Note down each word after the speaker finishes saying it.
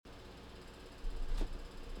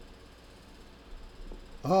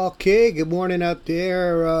Okay, good morning out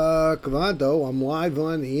there, Kevondo. I'm live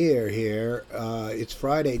on the air here. It's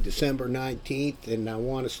Friday, December 19th, and I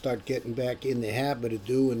want to start getting back in the habit of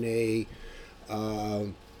doing a uh,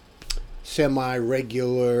 semi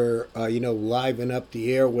regular, liven up the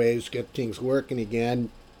airwaves, get things working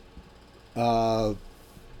again. Uh,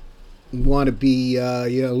 want to be,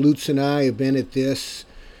 Lutz and I have been at this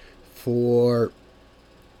for,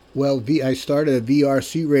 I started a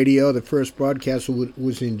VRC radio. The first broadcast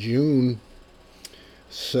was in June.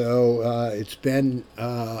 So it's been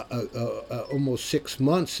almost 6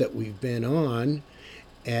 months that we've been on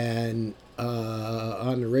and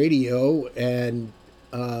on the radio, and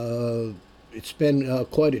it's been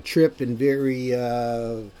quite a trip and very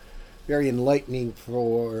enlightening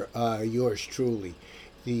for yours truly.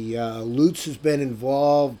 The Lutz has been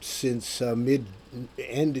involved since mid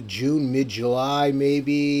end of June, mid July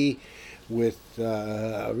maybe, with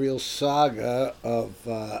a real saga of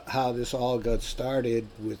how this all got started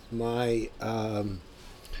with my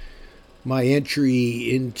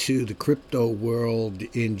entry into the crypto world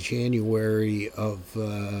in January of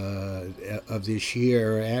this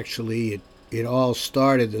year. Actually, it all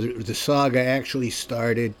started. The saga actually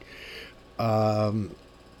started um,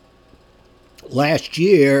 last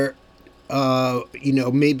year.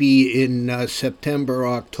 Maybe in September,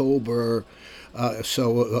 October. Of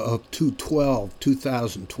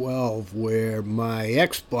 2012, where my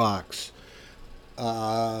Xbox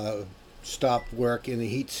uh, stopped working,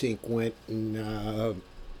 the heatsink went, and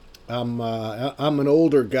I'm an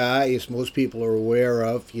older guy, as most people are aware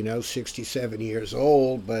of. 67 years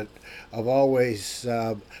old, but I've always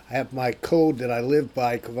I have my code that I live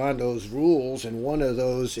by, Kevondo's rules, and one of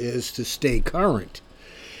those is to stay current.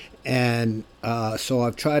 And so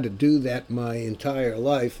I've tried to do that my entire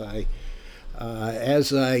life.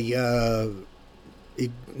 As my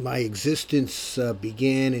existence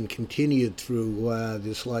began and continued through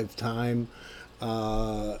this lifetime,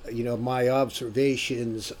 my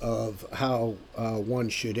observations of how one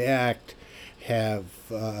should act have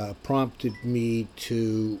prompted me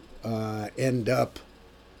to end up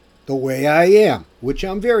the way I am, which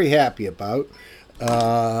I'm very happy about.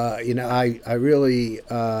 I really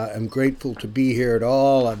am grateful to be here at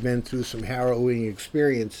all. I've been through some harrowing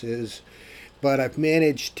experiences, but I've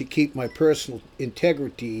managed to keep my personal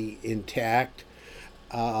integrity intact,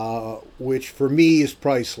 which for me is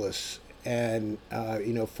priceless. And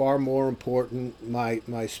far more important,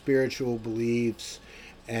 my spiritual beliefs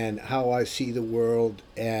and how I see the world.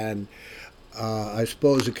 And I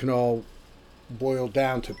suppose it can all boil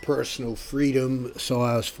down to personal freedom. So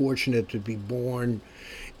I was fortunate to be born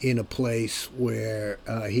in a place where,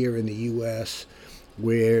 here in the U.S.,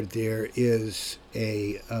 where there is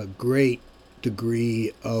a great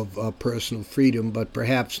degree of personal freedom, but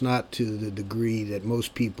perhaps not to the degree that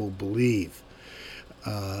most people believe.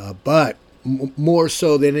 But more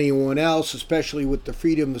so than anyone else, especially with the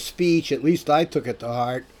freedom of speech, at least I took it to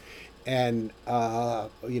heart. And,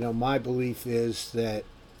 my belief is that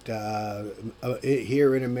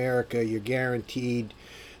here in America, you're guaranteed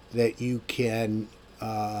that you're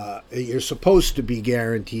supposed to be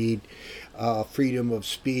guaranteed freedom of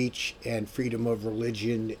speech and freedom of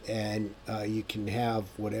religion, and you can have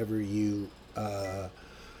whatever you can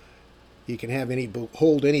have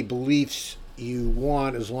hold any beliefs you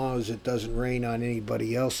want, as long as it doesn't rain on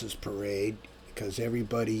anybody else's parade, because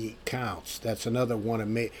everybody counts. That's another one of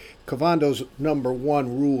Kevondo's number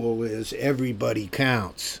one rule is everybody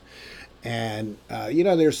counts. And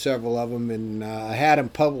there's several of them, and I had them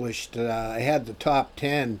published. I had the top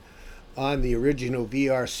 10 on the original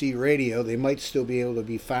VRC radio. They might still be able to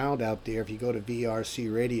be found out there. If you go to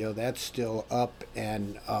VRC radio, that's still up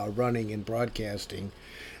and running and broadcasting.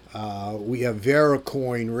 We have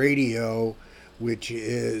Vericoin Radio, which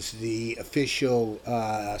is the official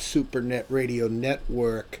Supernet Radio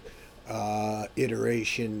Network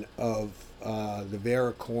iteration of the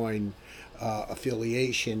Vericoin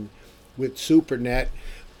affiliation with Supernet.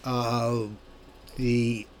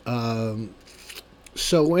 The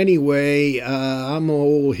So anyway, I'm an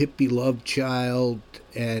old hippie love child,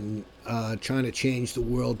 and trying to change the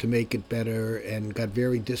world to make it better, and got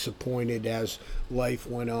very disappointed as life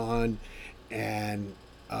went on, and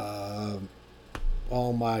all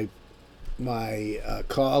my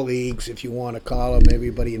colleagues, if you want to call them,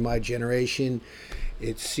 everybody in my generation,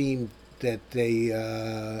 it seemed that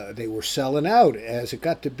they were selling out. As it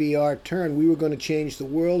got to be our turn, we were going to change the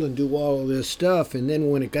world and do all of this stuff, and then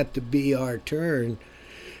when it got to be our turn,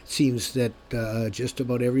 it seems that just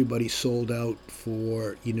about everybody sold out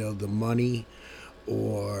for the money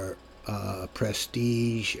or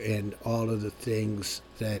prestige and all of the things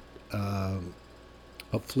that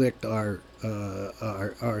afflict our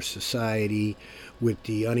society with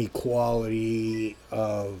the inequality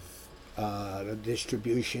of the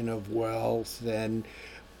distribution of wealth, and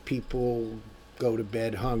people go to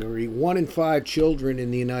bed hungry. 1 in 5 children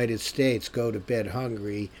in the United States go to bed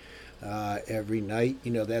hungry every night.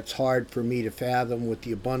 That's hard for me to fathom with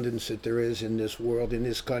the abundance that there is in this world, in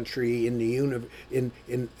this country,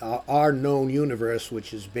 in our known universe,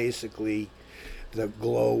 which is basically the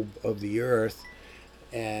globe of the Earth,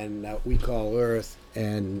 and we call Earth.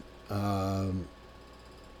 And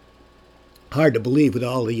hard to believe with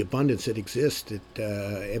all the abundance that exists that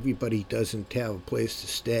everybody doesn't have a place to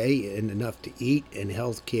stay and enough to eat and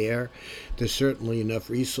health care. There's certainly enough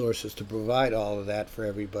resources to provide all of that for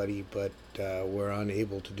everybody, but we're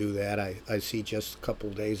unable to do that. I see just a couple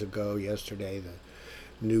of days ago, yesterday, the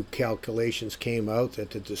new calculations came out that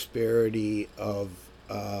the disparity of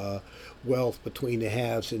wealth between the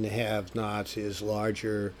haves and the have-nots is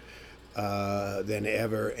larger than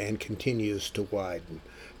ever and continues to widen.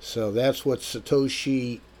 So that's what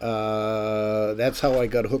Satoshi, that's how I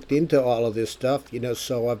got hooked into all of this stuff.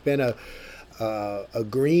 So I've been a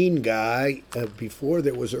green guy. Before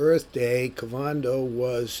there was Earth Day, Kevondo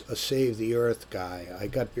was a Save the Earth guy. I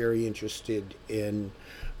got very interested in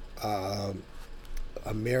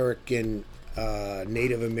American,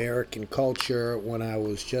 Native American culture when I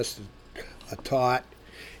was just a tot,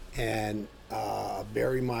 and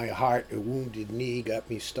Bury My Heart, A Wounded Knee got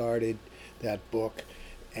me started, that book.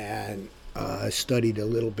 And I studied a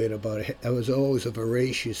little bit about it. I was always a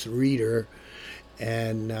voracious reader,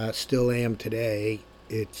 and still am today.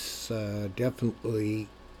 It's definitely,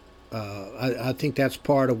 I think that's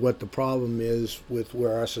part of what the problem is with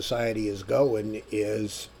where our society is going,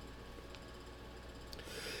 is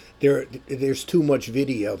there's too much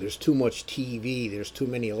video, there's too much TV, there's too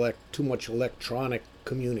much electronic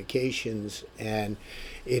communications, and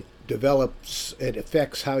it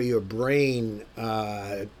affects how your brain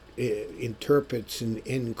interprets and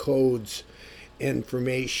encodes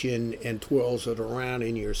information and twirls it around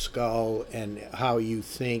in your skull, and how you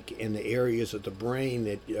think, and the areas of the brain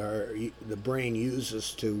that the brain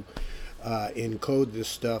uses to encode this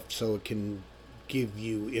stuff, so it can give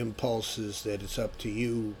you impulses that it's up to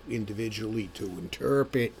you individually to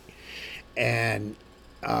interpret. And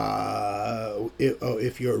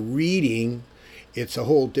if you're reading, it's a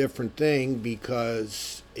whole different thing,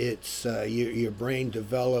 because your brain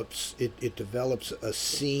develops a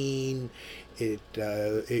scene.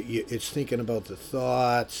 It's thinking about the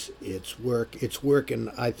thoughts. It's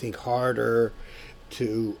working, I think, harder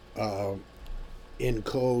to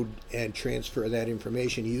encode and transfer that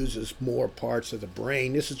information. Uses more parts of the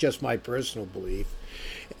brain. This is just my personal belief,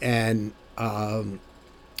 and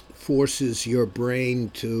forces your brain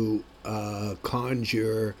to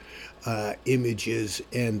conjure images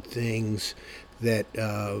and things that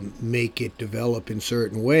make it develop in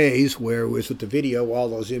certain ways, whereas with the video, all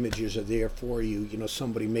those images are there for you.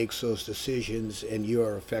 Somebody makes those decisions, and you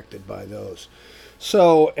are affected by those.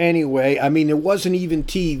 So anyway, it wasn't even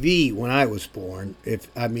TV when I was born. It's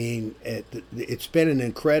been an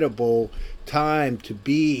incredible time to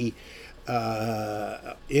be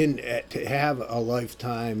to have a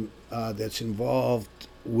lifetime that's involved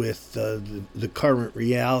with the current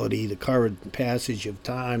reality, the current passage of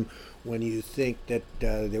time, when you think that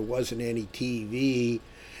there wasn't any TV,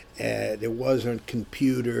 there wasn't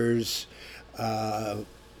computers,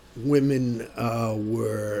 women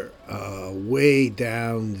were way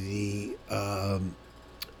down the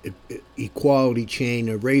equality chain.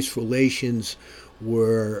 Race relations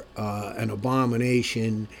were an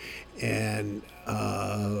abomination, and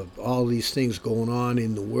all these things going on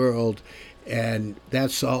in the world. And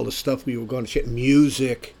that's all the stuff we were going to check.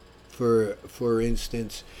 Music, for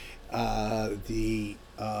instance, the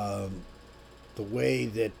way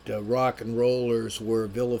that rock and rollers were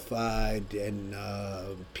vilified, and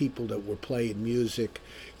people that were playing music,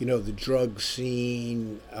 the drug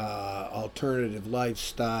scene, alternative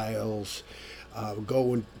lifestyles,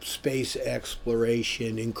 going space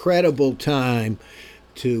exploration. Incredible time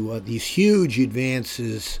to these huge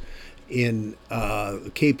advances in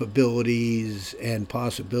capabilities and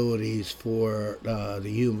possibilities for the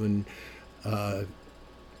human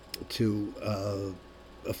to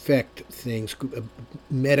affect things,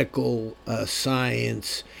 medical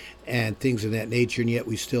science and things of that nature, and yet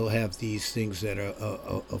we still have these things that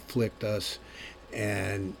afflict us.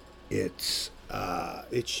 And it's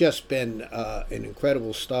just been an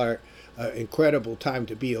incredible incredible time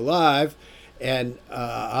to be alive. And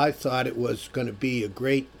I thought it was going to be a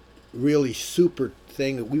great, really super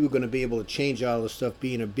thing, that we were going to be able to change all this stuff,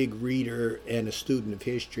 being a big reader and a student of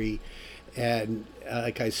history. And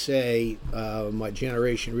like I say, my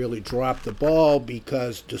generation really dropped the ball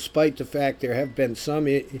because, despite the fact there's been some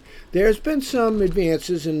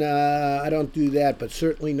advances, and I don't do that, but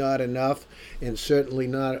certainly not enough, and certainly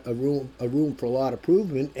not a room for a lot of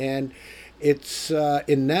improvement. And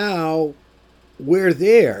and now we're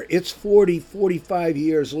there. It's 40, 45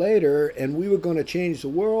 years later, and we were going to change the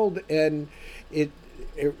world, and it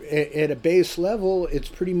at a base level, it's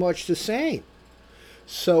pretty much the same.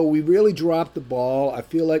 So we really dropped the ball. I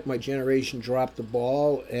feel like my generation dropped the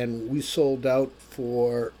ball, and we sold out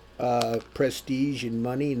for prestige and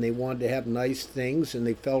money, and they wanted to have nice things, and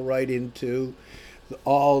they fell right into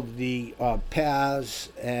all the paths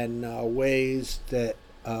and ways that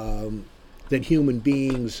human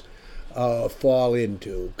beings fall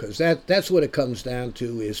into, because that's what it comes down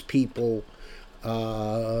to is people.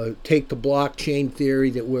 Take the blockchain theory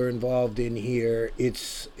that we're involved in here.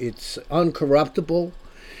 It's uncorruptible.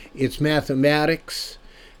 It's mathematics.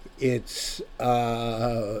 It's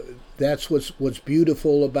that's what's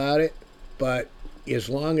beautiful about it. But as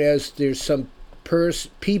long as there's some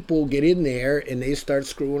people get in there and they start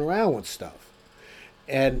screwing around with stuff,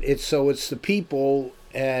 and it's the people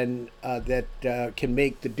and that can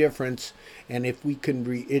make the difference. And if we can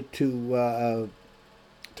to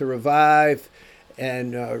revive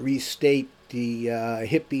and restate the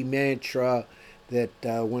hippie mantra that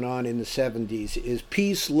went on in the 70s is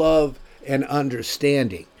peace, love, and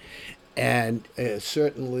understanding. And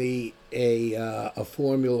certainly a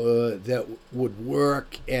formula that would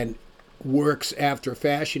work and works after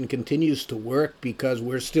fashion, continues to work because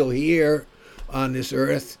we're still here on this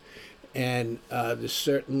earth. And there's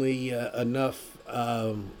certainly enough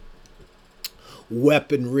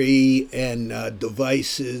weaponry and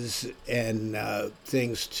devices and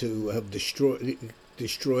things to have destroyed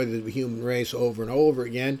the human race over and over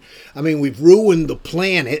again. I mean, we've ruined the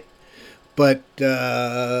planet, but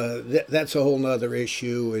that's a whole nother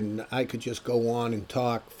issue, and I could just go on and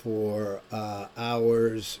talk for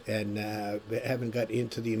hours, and haven't got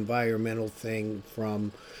into the environmental thing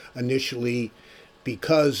from initially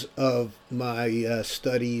because of my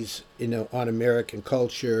studies on American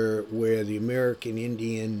culture, where the American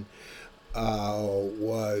Indian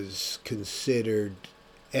was considered,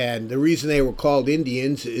 and the reason they were called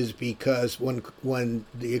Indians is because when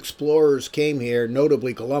the explorers came here,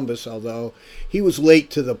 notably Columbus, although he was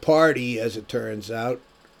late to the party, as it turns out.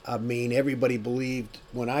 I mean, everybody believed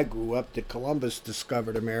when I grew up that Columbus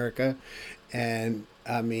discovered America, and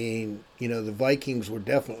I mean, the Vikings were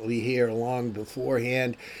definitely here long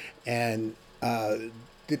beforehand, and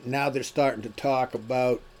now they're starting to talk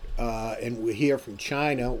about, and we hear from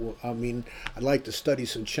China. I mean, I'd like to study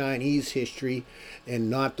some Chinese history and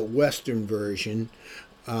not the Western version,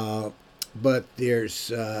 but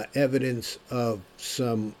there's evidence of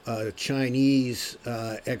some Chinese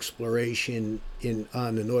exploration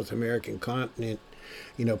on the North American continent,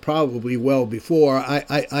 probably well before.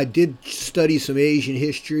 I did study some Asian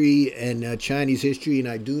history and Chinese history, and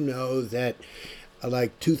I do know that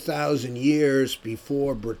like 2,000 years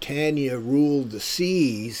before Britannia ruled the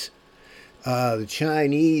seas, the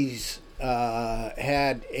Chinese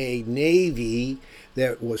had a navy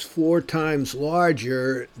that was 4 times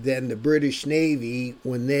larger than the British Navy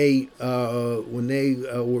when they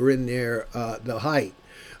were in their the height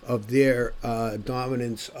of their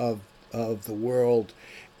dominance of the world,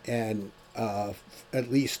 and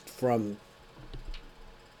at least from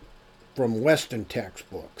Western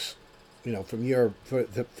textbooks, from Europe,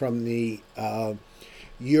 from the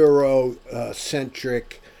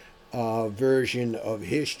Eurocentric version of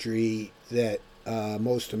history that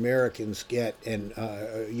most Americans get, and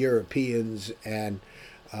Europeans, and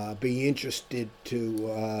being interested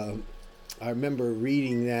to. I remember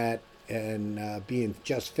reading that and being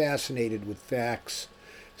just fascinated with facts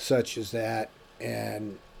such as that,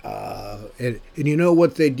 and you know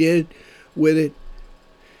what they did with it?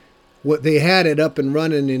 What they had it up and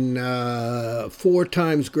running in 4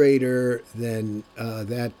 times greater than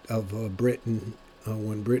that of Britain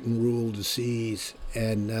when Britain ruled the seas,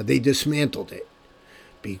 and they dismantled it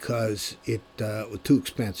because it was too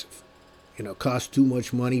expensive. Cost too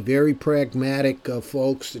much money. Very pragmatic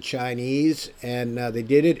folks, the Chinese, and they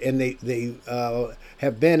did it, and they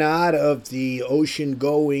have been out of the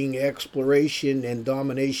ocean-going exploration and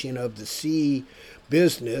domination of the sea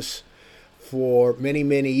business for many,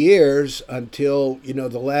 many years, until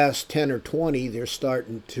the last 10 or 20, they're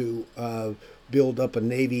starting to build up a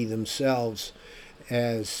navy themselves,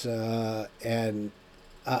 and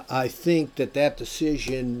I think that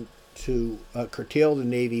decision to curtail the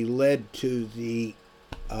Navy led to the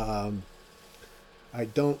I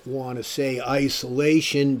don't want to say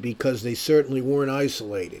isolation because they certainly weren't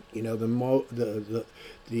isolated. The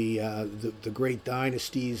great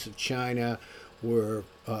dynasties of China were,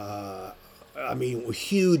 were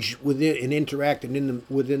huge within and interacted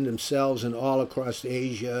within themselves and all across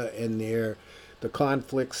Asia, and the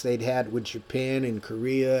conflicts they'd had with Japan and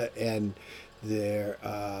Korea and their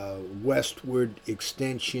westward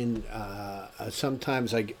extension.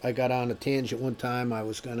 Sometimes I got on a tangent one time. I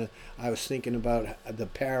was thinking about the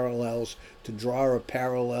parallels, to draw a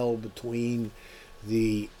parallel between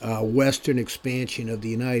the western expansion of the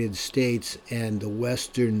United States and the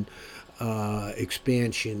western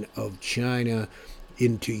expansion of China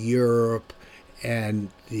into Europe, and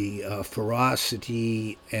the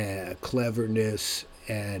ferocity, cleverness,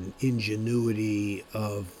 and ingenuity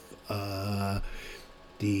of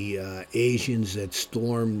the Asians that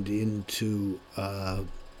stormed into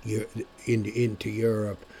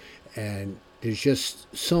Europe. And there's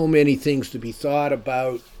just so many things to be thought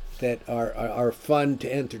about that are fun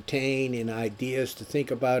to entertain and ideas to think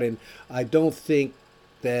about. And I don't think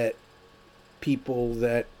that people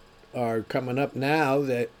that are coming up now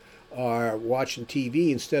that are watching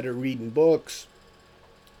TV instead of reading books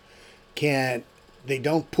they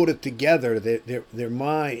don't put it together. Their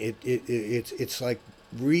mind, it's like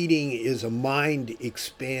reading is a mind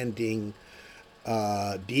expanding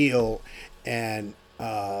deal, and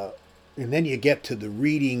then you get to the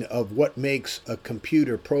reading of what makes a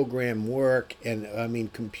computer program work. And I mean,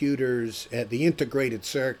 computers at the integrated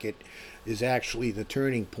circuit is actually the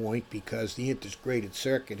turning point, because the integrated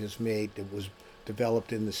circuit was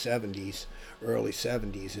developed in the 70s, early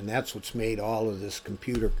 70s, and that's what's made all of this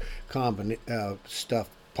computer stuff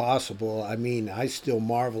possible. I mean, I still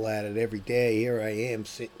marvel at it every day. Here I am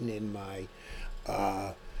sitting in my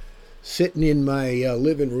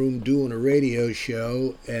living room doing a radio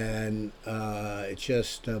show, and it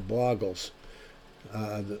just boggles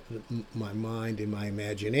my mind and my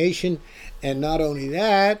imagination. And not only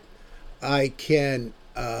that, I can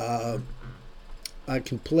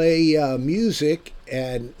play music.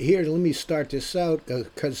 And here, let me start this out,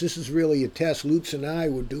 because this is really a test. Lutz and I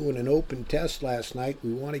were doing an open test last night.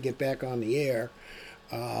 We want to get back on the air.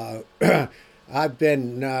 I've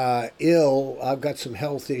been ill. I've got some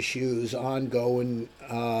health issues ongoing.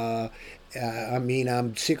 I'm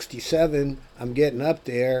 67. I'm getting up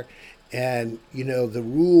there. And, Kevondo's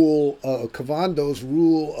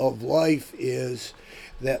rule of life is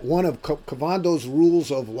that one of Kevondo's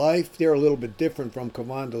rules of life, they're a little bit different from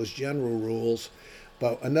Kevondo's general rules,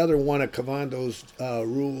 but another one of Kevondo's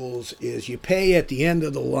rules is you pay at the end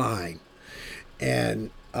of the line.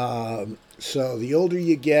 And so the older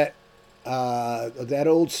you get, that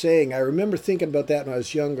old saying, I remember thinking about that when I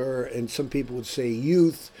was younger, and some people would say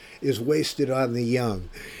youth is wasted on the young.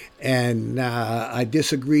 And I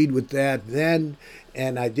disagreed with that then,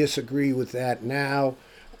 and I disagree with that now.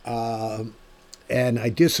 And I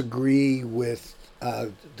disagree with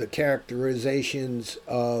the characterizations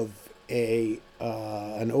of an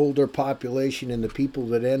older population and the people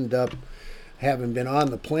that end up having been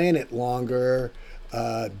on the planet longer,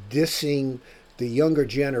 dissing the younger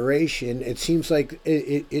generation. It seems like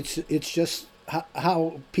it's just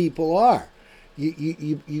how people are.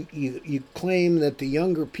 You claim that the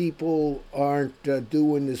younger people aren't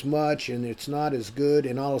doing as much and it's not as good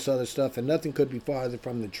and all this other stuff, and nothing could be farther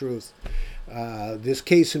from the truth. This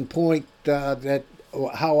case in point, that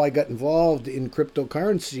how I got involved in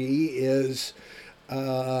cryptocurrency is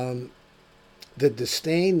the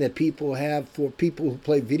disdain that people have for people who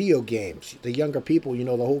play video games. The younger people, the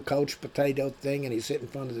whole couch potato thing, and you sit in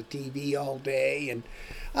front of the TV all day. And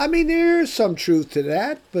I mean, there's some truth to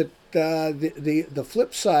that, but the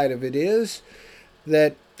flip side of it is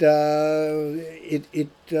that there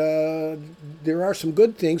are some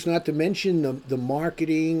good things, not to mention the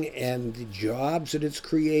marketing and the jobs that it's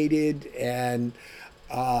created, and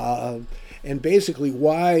basically,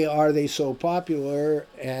 why are they so popular?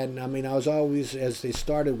 And I mean, I was always, as they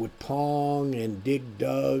started with Pong and Dig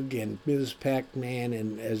Dug and Ms. Pac-Man,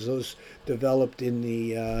 and as those developed in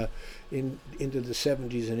the into the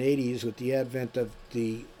 70s and 80s with the advent of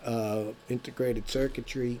the integrated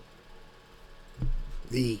circuitry,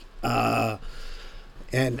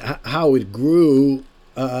 and how it grew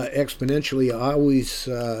exponentially always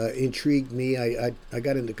intrigued me. I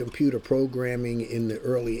got into computer programming in the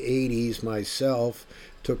early 80s myself,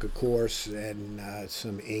 took a course, and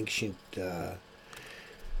some ancient,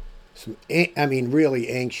 really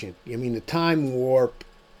ancient. I mean, the time warp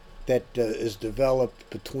that is developed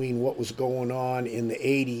between what was going on in the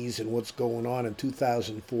 80s and what's going on in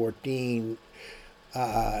 2014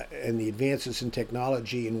 and the advances in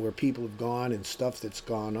technology and where people have gone and stuff that's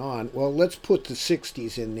gone on. Well, let's put the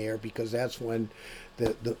 60s in there because that's when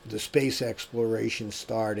the space exploration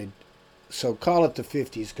started. So call it the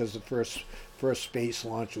 50s because the first space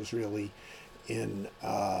launch was really in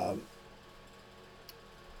the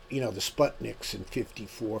Sputniks in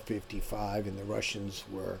 54, 55, and the Russians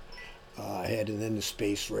were ahead, and then the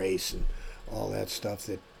space race and all that stuff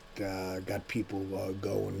that got people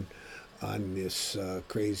going on this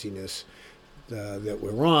craziness that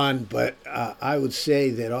we're on. But I would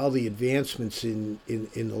say that all the advancements in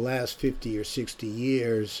the last 50 or 60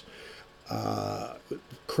 years,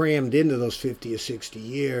 crammed into those 50 or 60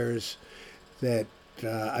 years, that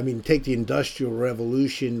take the Industrial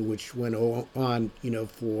Revolution, which went on,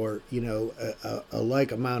 for a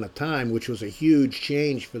like amount of time, which was a huge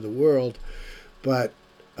change for the world, but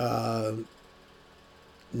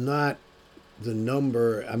not the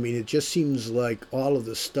number. I mean, it just seems like all of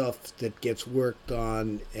the stuff that gets worked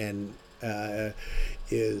on and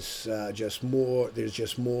is just more. There's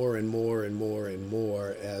just more and more and more and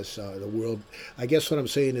more as the world. I guess what I'm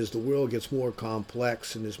saying is the world gets more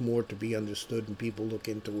complex and there's more to be understood, and people look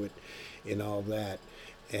into it and all that.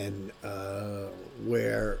 And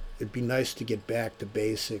where it'd be nice to get back to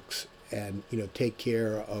basics and take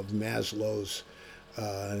care of Maslow's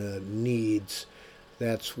needs.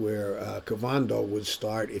 That's where Kevondo would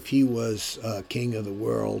start. If he was king of the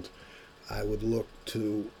world, I would look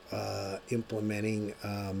to implementing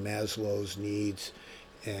Maslow's needs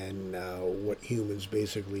and what humans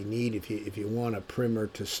basically need. If you want a primer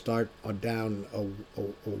to start down a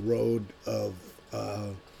road of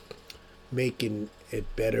making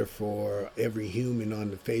it better for every human on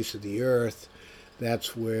the face of the earth,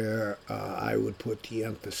 that's where I would put the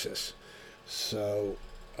emphasis. So,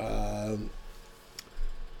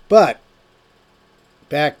 but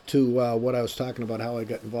back to what I was talking about, how I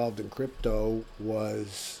got involved in crypto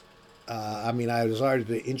was, I was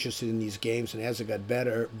already interested in these games, and as it got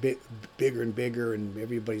bigger and bigger, and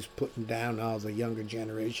everybody's putting down all the younger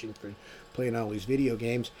generation for playing all these video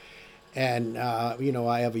games. And,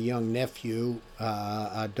 I have a young nephew.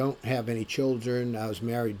 I don't have any children. I was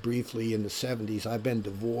married briefly in the 70s. I've been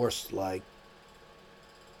divorced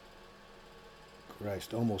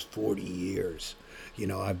almost 40 years.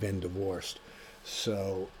 I've been divorced.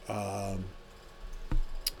 So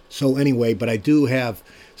anyway, but I do have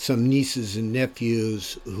some nieces and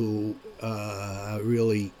nephews who I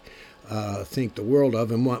really think the world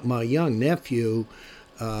of. And my young nephew,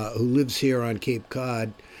 who lives here on Cape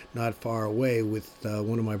Cod, not far away with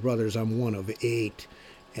one of my brothers. I'm one of 8.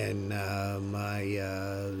 And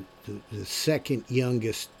the second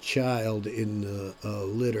youngest child in the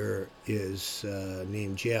litter is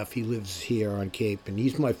named Jeff. He lives here on Cape, and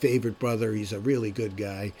he's my favorite brother. He's a really good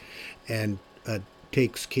guy, and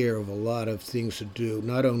takes care of a lot of things to do,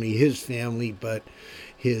 not only his family, but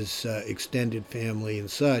his extended family and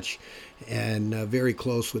such, and very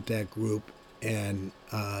close with that group and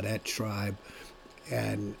that tribe.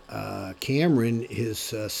 And Cameron, his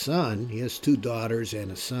son, he has 2 daughters and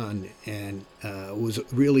a son, and was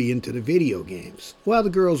really into the video games. Well, the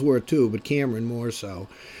girls were too, but Cameron more so.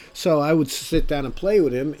 So I would sit down and play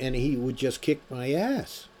with him, and he would just kick my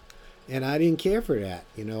ass. And I didn't care for that.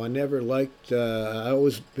 I never liked, I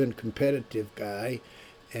always been a competitive guy,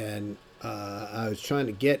 and I was trying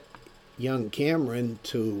to get young Cameron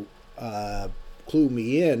to clue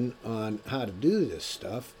me in on how to do this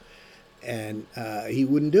stuff. And he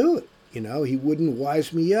wouldn't do it. He wouldn't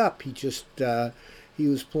wise me up. He just, he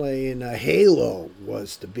was playing Halo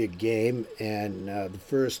was the big game, and the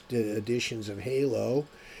first editions of Halo.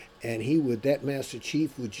 And that Master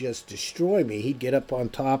Chief would just destroy me. He'd get up on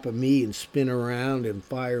top of me and spin around and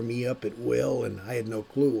fire me up at will, and I had no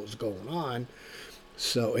clue what was going on.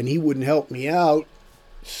 So, and he wouldn't help me out.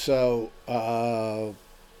 So,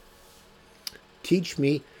 teach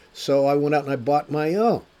me. So I went out and I bought my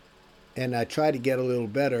own. And I tried to get a little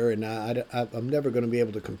better, and I'm never going to be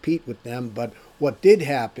able to compete with them. But what did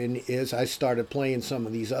happen is I started playing some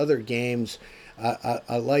of these other games.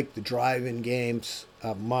 I like the drive-in games.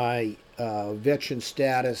 My veteran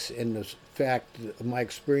status and the fact of my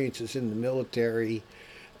experiences in the military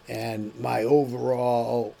and my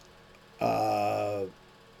overall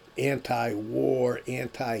anti-war,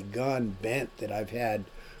 anti-gun bent that I've had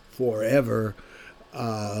forever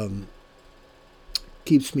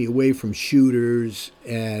keeps me away from shooters.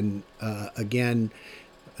 And again,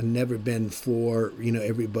 I've never been for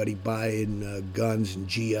everybody buying guns and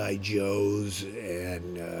GI Joes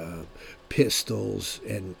and pistols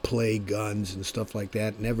and play guns and stuff like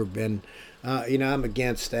that. Never been. I'm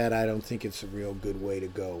against that. I don't think it's a real good way to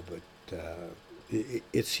go. But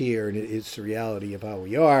it's here and it's the reality of how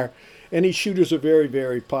we are. And these shooters are very,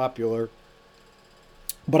 very popular,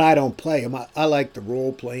 but I don't play them. I like the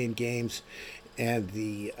role playing games and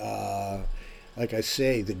like I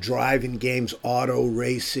say, the driving games, auto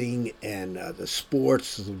racing, and the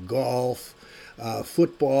sports, the golf.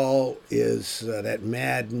 Football is that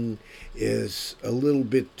Madden is a little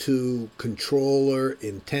bit too controller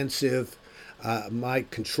intensive. My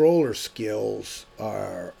controller skills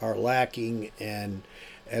are lacking, and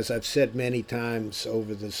as I've said many times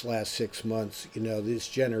over this last 6 months, this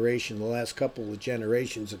generation, the last couple of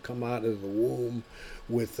generations have come out of the womb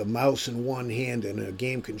with the mouse in one hand and a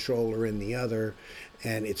game controller in the other,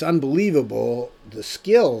 and it's unbelievable the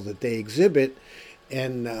skill that they exhibit.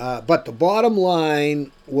 And but the bottom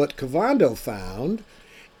line, what Kevondo found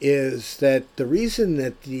is that the reason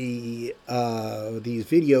that these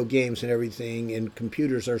video games and everything and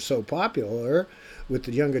computers are so popular with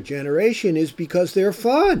the younger generation is because they're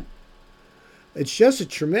fun. It's just a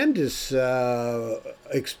tremendous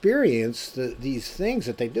experience. These things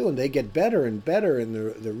that they do, and they get better and better, and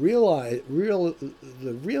the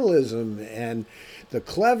realism and the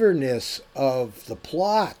cleverness of the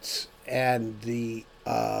plots and the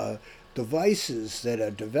devices that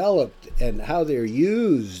are developed and how they're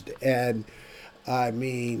used. And I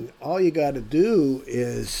mean, all you got to do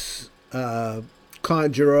is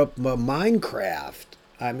conjure up Minecraft.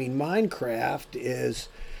 I mean, Minecraft is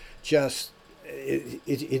just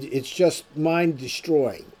it's just mind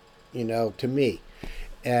destroying, to me,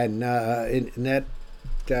 and that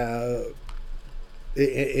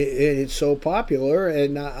it's so popular,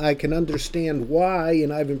 and I can understand why,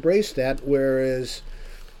 and I've embraced that. Whereas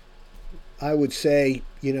I would say,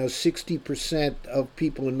 60% of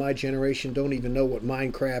people in my generation don't even know what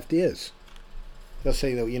Minecraft is. They'll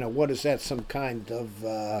say, what is that? Some kind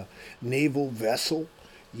of naval vessel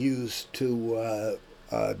used to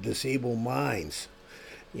disable mines,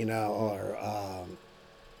 or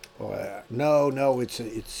no, it's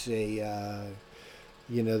a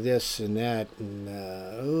this and that, and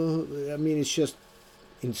I mean, it's just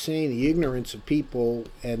insane, the ignorance of people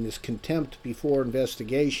and this contempt before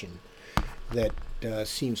investigation that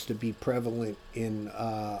seems to be prevalent in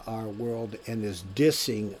our world, and this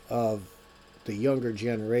dissing of the younger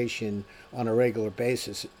generation on a regular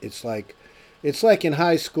basis. It's like in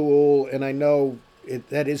high school, and I know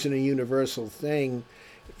that isn't a universal thing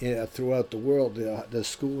throughout the world, the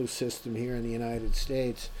school system here in the United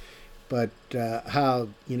States, but how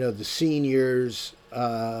the seniors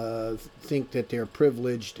think that they're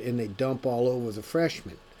privileged and they dump all over the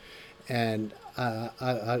freshmen, and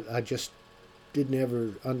I just didn't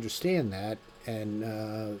ever understand that,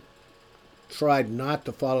 and tried not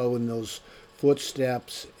to follow in those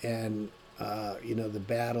footsteps, and the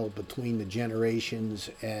battle between the generations,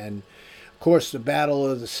 and of course the battle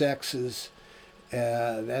of the sexes.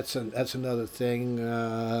 That's another thing.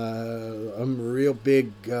 I'm a real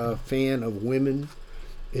big fan of women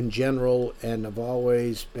in general, and I've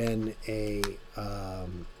always been a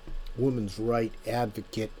women's right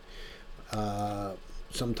advocate.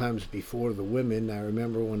 Sometimes before the women. I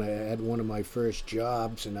remember when I had one of my first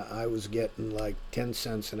jobs, and I was getting like 10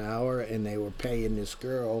 cents an hour, and they were paying this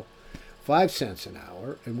girl 5 cents an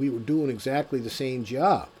hour, and we were doing exactly the same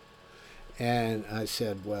job. And I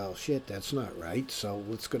said, well, shit, that's not right. So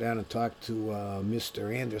let's go down and talk to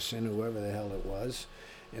Mr. Anderson, whoever the hell it was,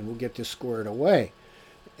 and we'll get this squared away.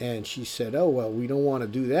 And she said, oh, well, we don't want to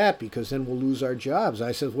do that because then we'll lose our jobs.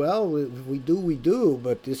 I said, well, if we do,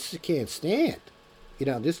 but this can't stand.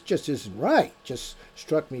 This just isn't right. Just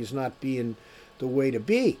struck me as not being the way to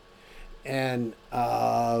be. And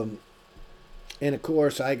of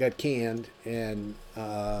course, I got canned, and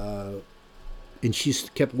she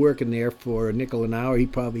kept working there for a nickel an hour. He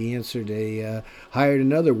probably hired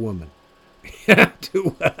another woman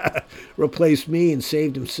to replace me, and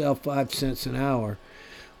saved himself 5 cents an hour,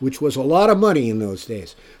 which was a lot of money in those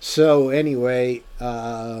days. So anyway,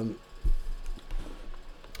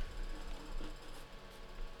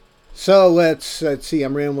 so let's see.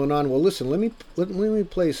 I'm rambling on. Well, listen. Let me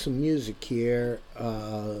play some music here.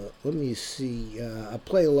 Let me see. I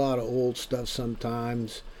play a lot of old stuff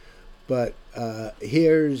sometimes, but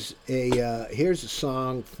here's a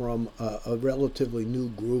song from a relatively new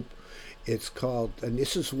group. It's called, and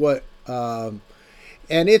this is what, and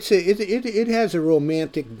it has a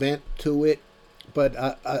romantic bent to it, but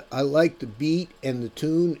I like the beat and the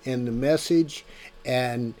tune and the message,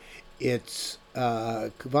 and it's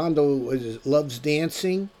Kevondo loves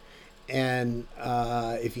dancing, and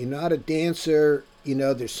if you're not a dancer,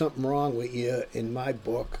 there's something wrong with you in my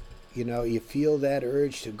book. You know, you feel that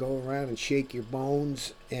urge to go around and shake your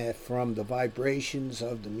bones from the vibrations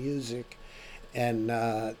of the music. And,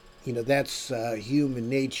 that's human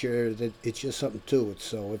nature. That it's just something to it.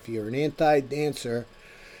 So if you're an anti-dancer,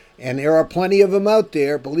 and there are plenty of them out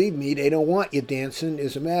there, believe me, they don't want you dancing.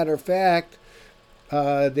 As a matter of fact,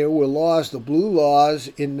 there were laws, the blue laws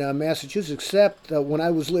in Massachusetts, except when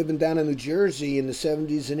I was living down in New Jersey in the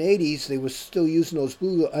 70s and 80s, they were still using those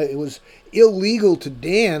blue. It was illegal to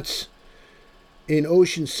dance in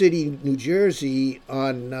Ocean City, New Jersey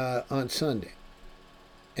on Sunday.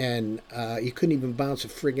 And you couldn't even bounce a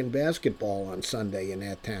friggin' basketball on Sunday in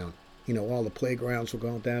that town. All the playgrounds were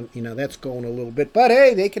going down. That's going a little bit. But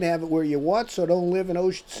hey, they can have it where you want, so don't live in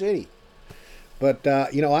Ocean City. But,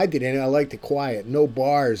 I did it. I liked it quiet. No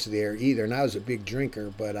bars there either. And I was a big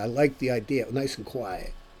drinker, but I liked the idea. Nice and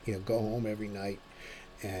quiet. Go home every night.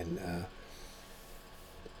 And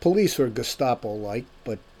police were Gestapo-like,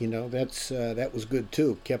 but, that was good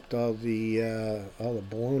too. Kept all the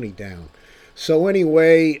baloney down. So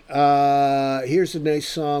anyway, here's a nice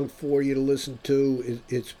song for you to listen to.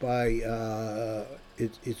 It's by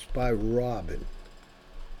Robin.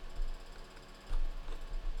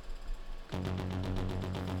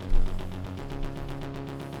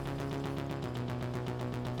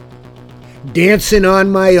 Dancing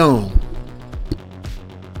on My Own.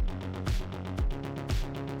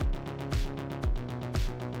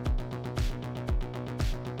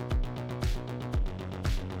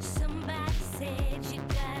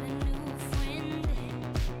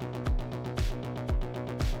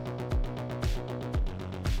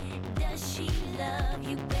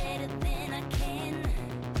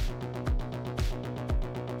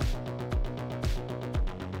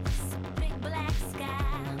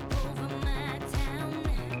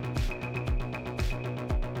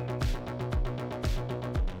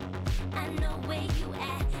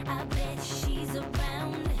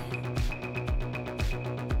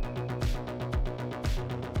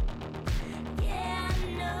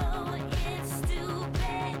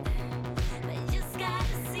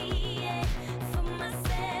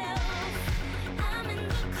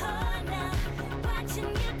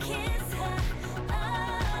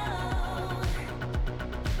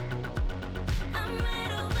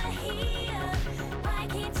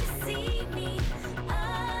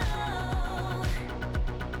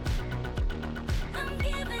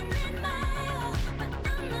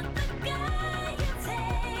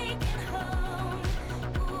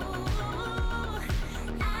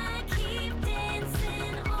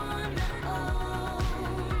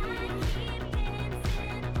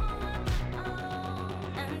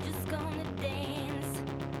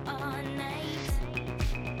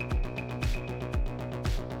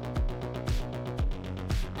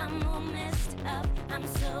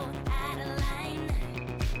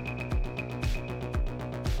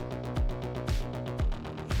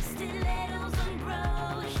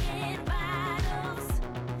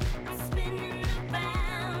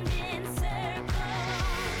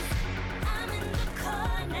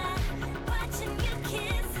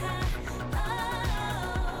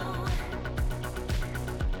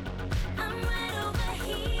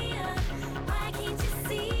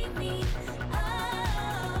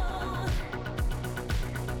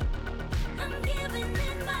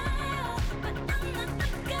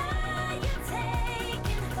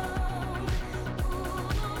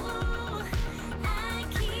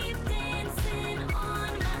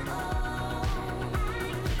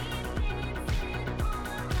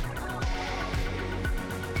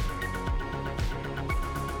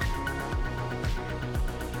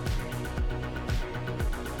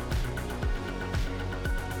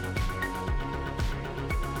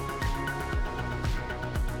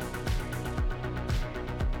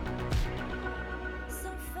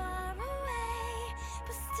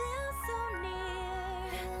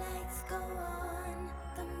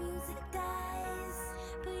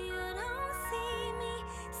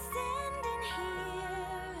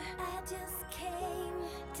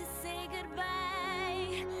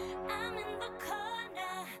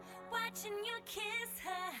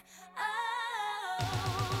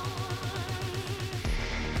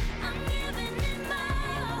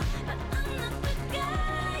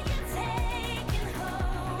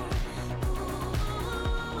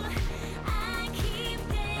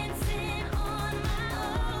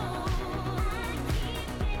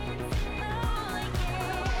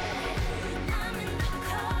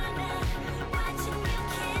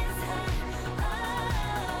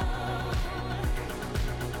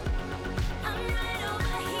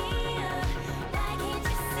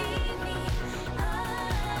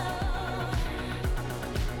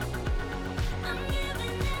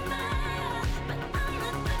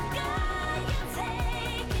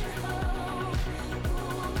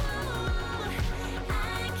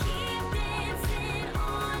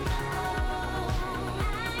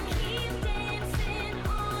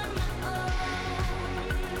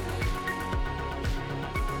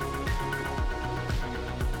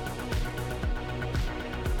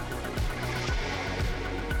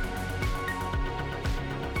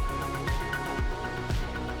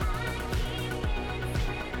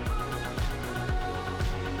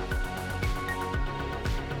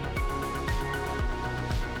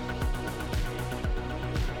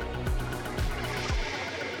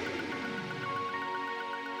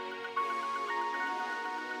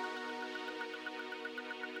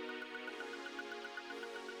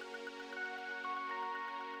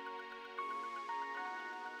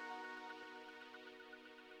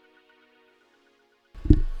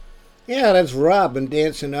 Yeah, that's Rob and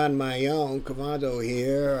dancing on my own. Kevondo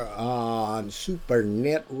here on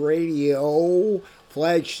Supernet Radio,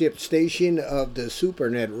 flagship station of the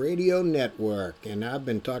Supernet Radio Network. And I've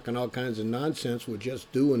been talking all kinds of nonsense. We're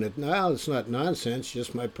just doing it now. It's not nonsense,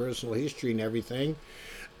 just my personal history and everything.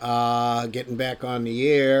 Getting back on the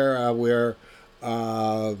air. Uh, we're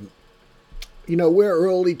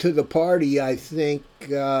early to the party. I think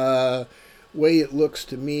way it looks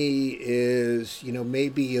to me is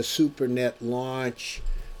maybe a SuperNet launch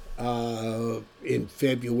in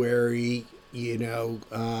February.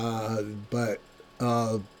 But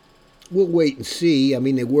we'll wait and see. I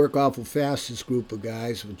mean, they work awful fast. This group of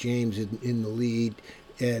guys with James in the lead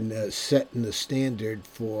and setting the standard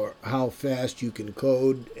for how fast you can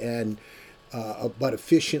code and but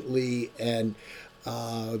efficiently. And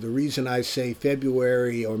the reason I say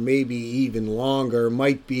February or maybe even longer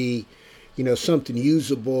might be, something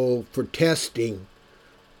usable for testing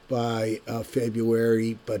by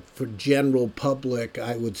February, but for general public,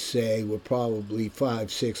 I would say we're probably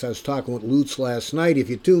 5, 6. I was talking with Lutz last night. If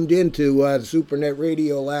you tuned into the Supernet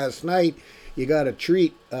Radio last night, you got a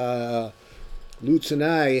treat. Lutz and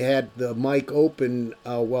I had the mic open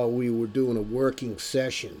while we were doing a working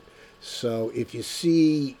session. So if you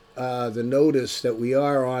see the notice that we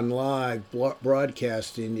are on live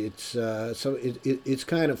broadcasting, it's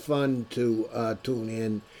kind of fun to tune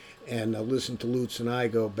in and listen to Lutz and I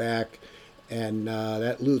go back. And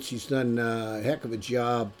that Lutz, he's done a heck of a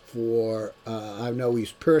job for, I know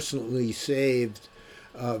he's personally saved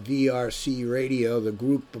VRC Radio, the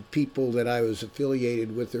group of people that I was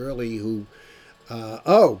affiliated with early who,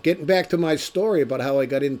 getting back to my story about how I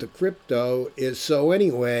got into crypto is so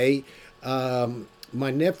anyway, my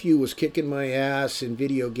nephew was kicking my ass in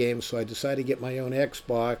video games, so I decided to get my own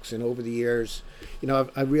Xbox. And over the years,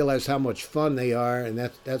 I realized how much fun they are, and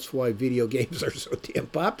that's why video games are so damn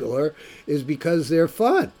popular, is because they're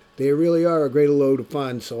fun. They really are a great load of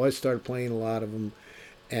fun. So I started playing a lot of them,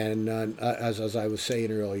 and as I was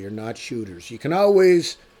saying earlier, not shooters. You can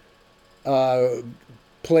always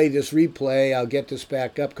play this replay. I'll get this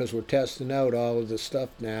back up because we're testing out all of the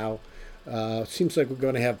stuff now. Seems like we're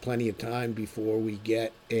going to have plenty of time before we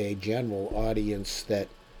get a general audience that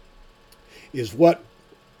is what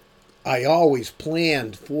I always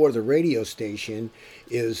planned for the radio station,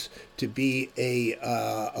 is to be a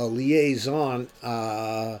liaison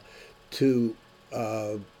to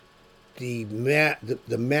the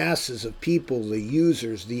masses of people, the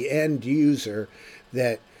users, the end user,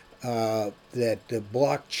 that the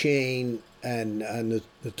blockchain and the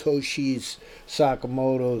Toshi's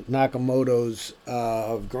Nakamoto's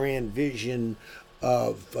grand vision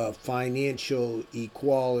of financial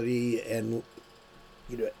equality and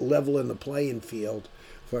leveling the playing field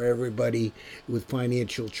for everybody with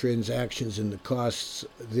financial transactions and the costs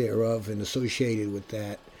thereof and associated with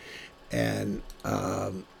that. And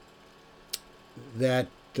that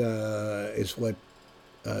is what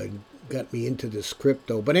got me into this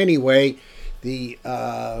crypto. But anyway, the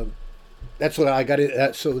that's what I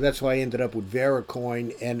got. So that's why I ended up with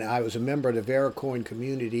Veracoin, and I was a member of the Veracoin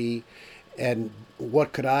community. And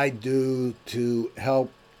what could I do to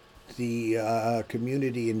help the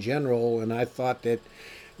community in general? And I thought that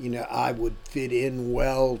I would fit in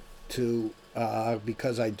well to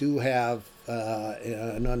because I do have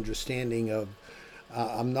an understanding of.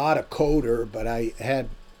 I'm not a coder, but I had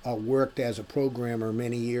worked as a programmer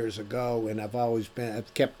many years ago, and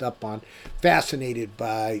I've kept up on, fascinated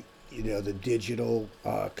by the digital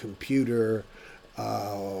computer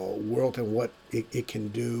world and what it can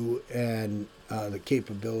do, and the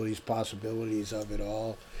capabilities, possibilities of it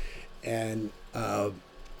all. And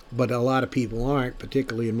but a lot of people aren't,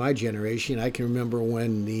 particularly in my generation. I can remember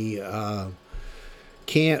when the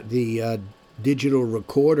digital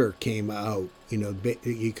recorder came out.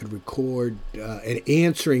 You could record and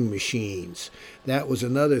answering machines. That was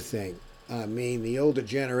another thing. I mean, the older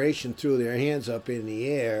generation threw their hands up in the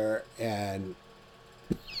air, and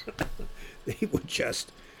they were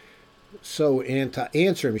just so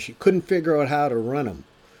anti-answering machine. Couldn't figure out how to run them.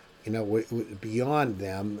 Beyond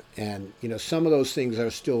them. And some of those things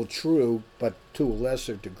are still true, but to a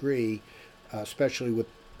lesser degree, especially with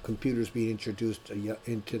computers being introduced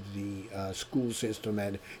into the school system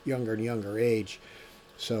at younger and younger age.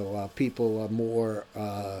 So people are more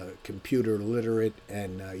computer literate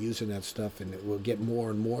and using that stuff, and it will get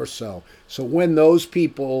more and more so. So when those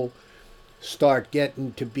people start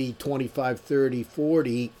getting to be 25, 30,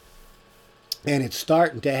 40, and it's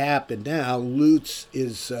starting to happen now. Lutz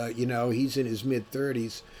is, he's in his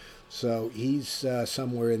mid-30s, so he's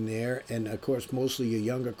somewhere in there. And, of course, mostly a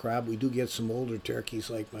younger crowd. We do get some older turkeys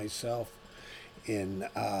like myself. in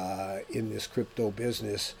this crypto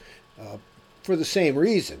business for the same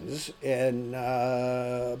reasons, and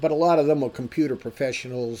but a lot of them are computer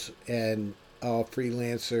professionals and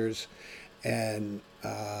freelancers, and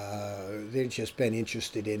they've just been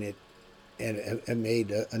interested in it and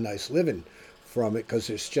made a nice living from it because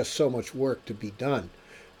there's just so much work to be done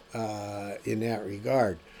in that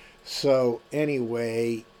regard. So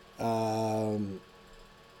anyway,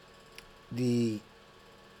 the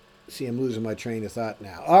see, I'm losing my train of thought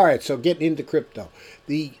now. All right, so getting into crypto.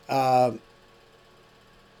 The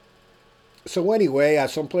so anyway,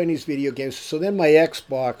 so I'm playing these video games. So then my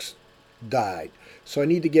Xbox died. So I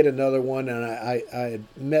need to get another one, and I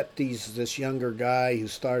met this younger guy who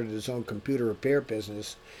started his own computer repair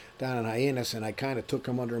business down in Hyannis, and I kind of took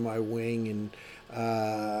him under my wing, and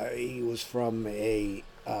he was from a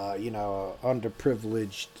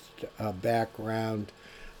underprivileged background,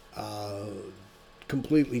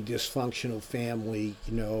 completely dysfunctional family,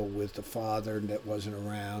 with the father that wasn't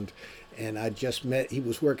around. And I just met, he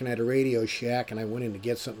was working at a Radio Shack, and I went in to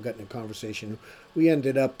get something, got in a conversation. We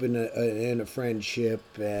ended up in a friendship,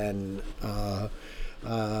 and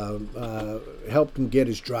helped him get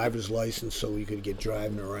his driver's license so he could get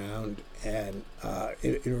driving around, and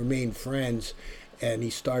it remained friends. And he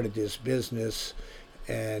started this business,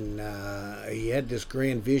 and he had this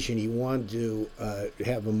grand vision. He wanted to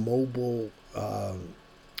have a mobile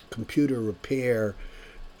computer repair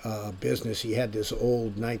business. He had this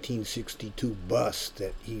old 1962 bus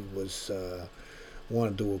that he was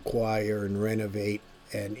wanted to acquire and renovate.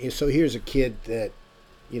 And so here's a kid that,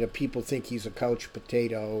 people think he's a couch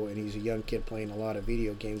potato, and he's a young kid playing a lot of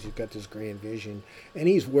video games. He's got this grand vision, and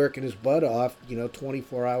he's working his butt off,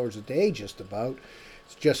 24 hours a day just about.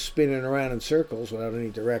 It's just spinning around in circles without any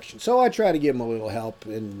direction. So I try to give him a little help,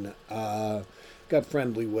 and got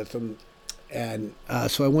friendly with him. And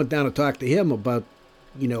so I went down to talk to him about,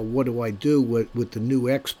 what do I do with the new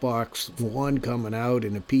Xbox One coming out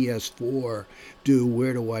and the PS4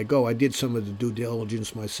 where do I go? I did some of the due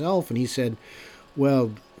diligence myself, and he said,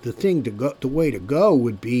 well, the way to go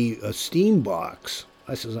would be a Steam box.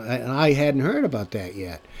 I said, and I hadn't heard about that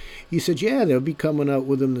yet. He said, yeah, they'll be coming out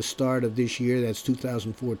with them the start of this year. That's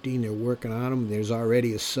 2014. They're working on them. There's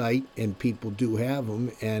already a site, and people do have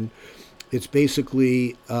them, and it's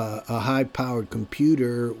basically a high-powered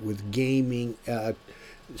computer with gaming,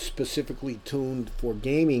 specifically tuned for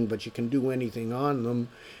gaming, but you can do anything on them,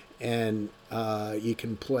 and you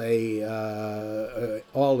can play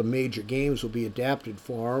all the major games will be adapted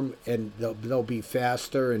for them, and they'll be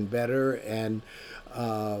faster and better, and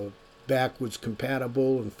backwards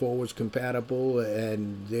compatible and forwards compatible,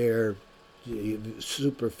 and they're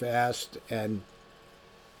super fast. And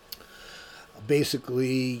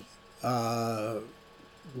basically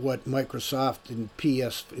what Microsoft and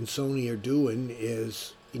PS and Sony are doing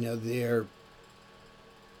is, they're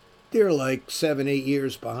like 7-8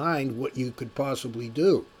 years behind what you could possibly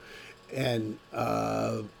do, and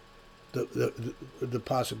the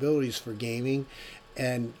possibilities for gaming,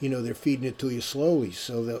 and they're feeding it to you slowly.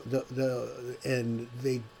 So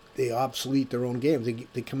they obsolete their own games.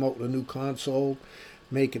 They come out with a new console,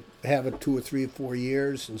 have it 2 or 3 or 4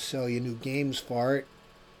 years, and sell you new games for it.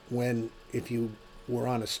 When if you were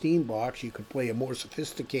on a Steam box, you could play a more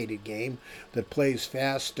sophisticated game that plays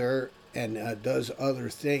faster and does other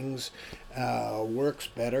things, works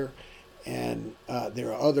better. And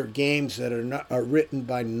there are other games that are written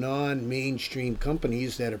by non-mainstream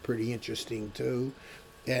companies that are pretty interesting too,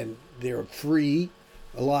 and they're free.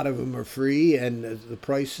 A lot of them are free, and the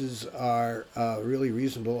prices are really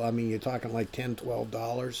reasonable. I mean, you're talking like $10,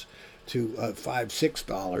 $12 to $5,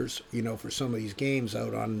 $6, for some of these games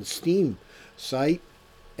out on the Steam site,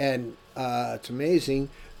 and it's amazing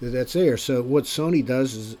that's there. So what Sony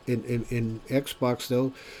does is in Xbox,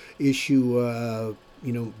 they'll issue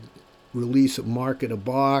release market a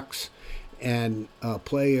box and a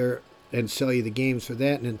player and sell you the games for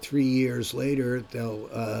that, and then 3 years later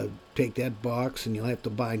they'll take that box and you'll have to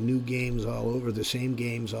buy new games all over, the same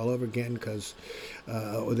games all over again, because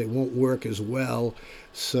or they won't work as well.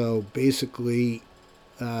 So basically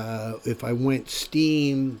if I went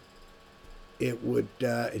Steam, it would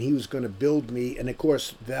and he was going to build me, and of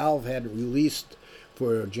course Valve hadn't released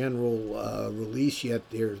for a general release yet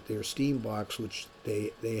their Steam box, which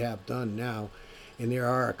they have done now, and there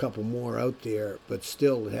are a couple more out there, but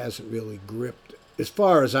still it hasn't really gripped as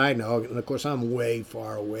far as I know. And of course I'm way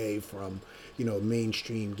far away from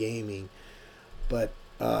mainstream gaming, but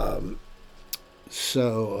video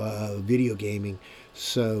gaming.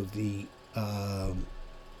 So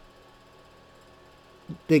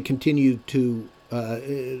they continue to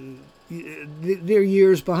they're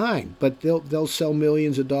years behind, but they'll sell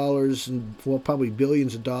millions of dollars and well probably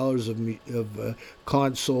billions of dollars of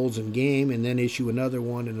consoles and game, and then issue another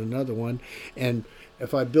one and another one. And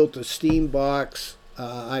if I built a Steam box,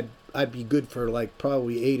 I'd be good for like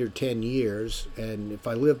probably 8 or 10 years, and if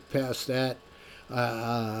I live past that,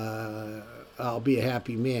 I'll be a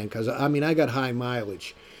happy man because I mean I got high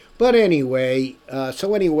mileage. But anyway,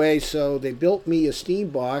 so they built me a Steam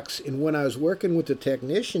box, and when I was working with the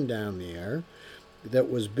technician down there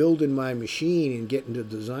that was building my machine and getting to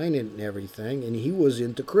design it and everything, and he was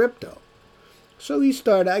into crypto. So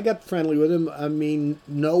I got friendly with him. I mean,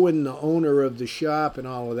 knowing the owner of the shop and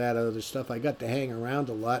all of that other stuff, I got to hang around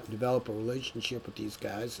a lot and develop a relationship with these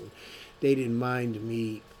guys, and they didn't mind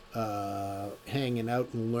me hanging out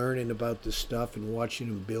and learning about the stuff and watching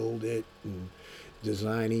them build it and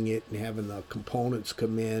designing it and having the components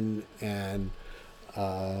come in. And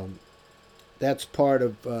that's part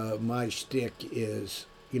of my shtick is,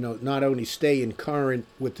 not only staying current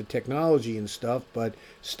with the technology and stuff, but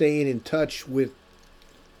staying in touch with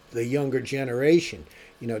the younger generation,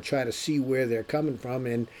 try to see where they're coming from.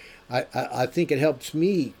 And I think it helps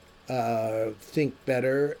me think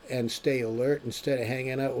better and stay alert instead of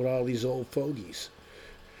hanging out with all these old fogies.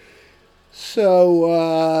 So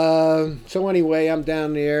anyway, I'm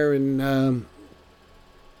down there, and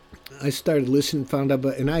I started listening, found out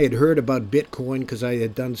about, and I had heard about Bitcoin because I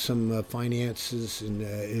had done some finances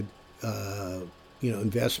and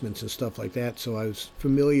investments and stuff like that. So I was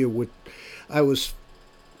familiar with,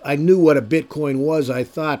 I knew what a Bitcoin was, I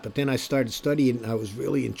thought, but then I started studying and I was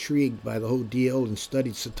really intrigued by the whole deal and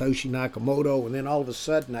studied Satoshi Nakamoto. And then all of a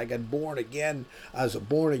sudden I got born again. I was a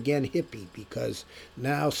born again hippie because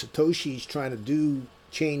now Satoshi's trying to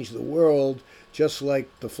change the world just like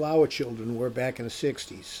the flower children were back in the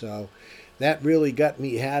 60s. So that really got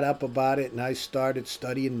me had up about it. And I started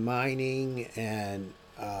studying mining and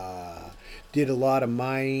did a lot of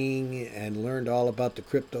mining and learned all about the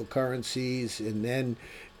cryptocurrencies. And then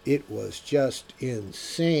it was just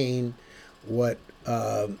insane what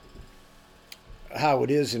how it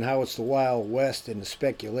is and how it's the Wild West and the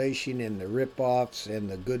speculation and the rip-offs and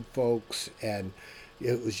the good folks. And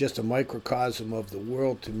it was just a microcosm of the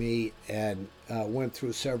world to me, and went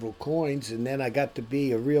through several coins. And then I got to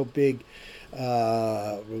be a real big,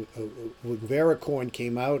 when Veracoin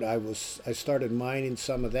came out, I started mining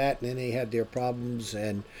some of that, and then they had their problems,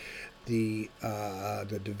 and the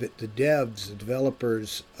devs, the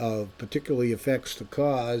developers of particularly effects to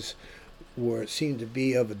cause seemed to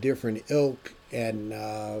be of a different ilk, and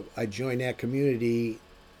I joined that community.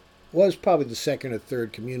 Was probably the second or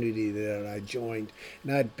third community that I joined,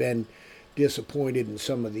 and I'd been disappointed in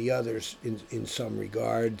some of the others in some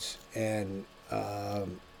regards. And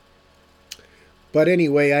but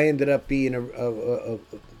anyway, I ended up being a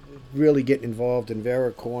really getting involved in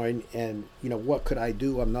Veracoin. And what could I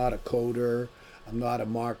do? I'm not a coder, I'm not a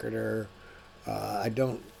marketer, I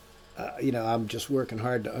don't I'm just working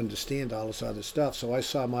hard to understand all this other stuff. So I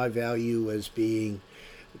saw my value as being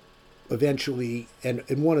eventually, and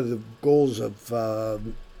one of the goals of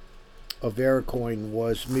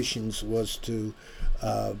Veracoin missions was to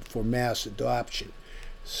for mass adoption.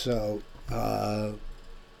 So I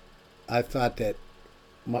thought that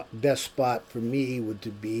my best spot for me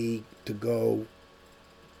would be to go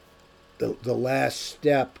the last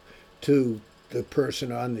step to the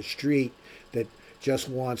person on the street that just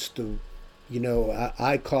wants to,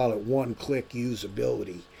 I call it one-click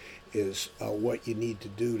usability is what you need to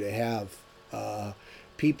do to have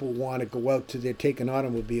people want to go out to take an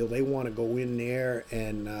automobile. They want to go in there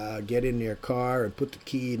and get in their car and put the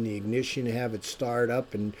key in the ignition, have it start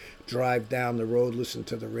up and drive down the road, listen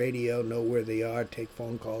to the radio, know where they are, take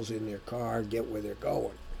phone calls in their car, get where they're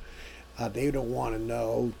going. They don't want to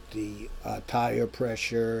know the tire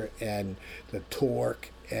pressure and the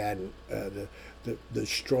torque and the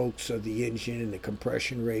strokes of the engine and the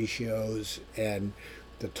compression ratios and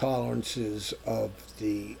the tolerances of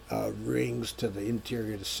the rings to the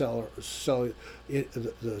interior of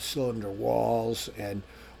the cylinder walls, and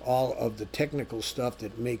all of the technical stuff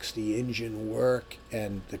that makes the engine work,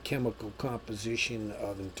 and the chemical composition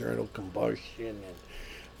of internal combustion, and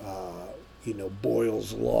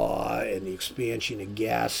Boyle's law and the expansion of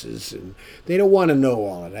gases. And they don't want to know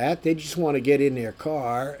all of that. They just want to get in their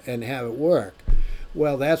car and have it work.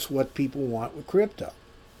 Well, that's what people want with crypto.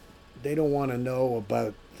 They don't want to know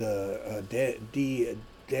about the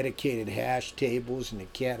dedicated hash tables and the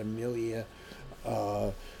catamillia,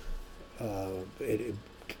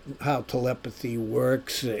 how telepathy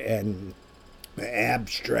works, and the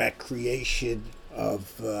abstract creation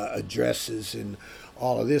of addresses and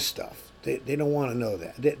all of this stuff. They don't want to know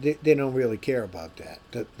that. They don't really care about that.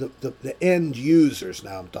 The end users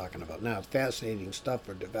now I'm talking about. Now it's fascinating stuff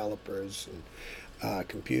for developers and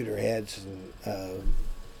computer heads and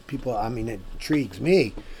people. I mean, it intrigues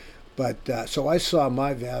me. But so I saw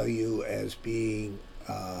my value as being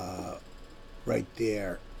right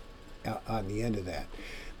there on the end of that.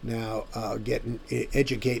 Now,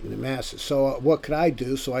 educating the masses. So, what could I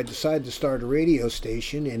do? So, I decided to start a radio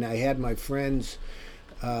station, and I had my friends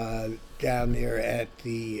down there at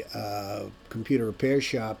the computer repair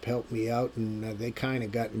shop help me out, and they kind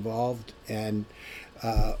of got involved and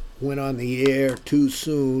went on the air too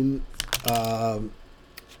soon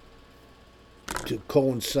to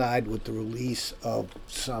coincide with the release of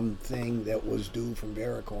something that was due from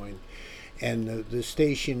Vericoin. And the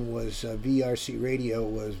station was VRC Radio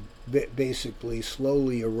was basically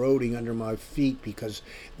slowly eroding under my feet because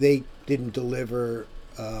they didn't deliver.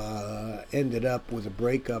 Ended up with a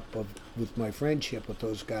breakup with my friendship with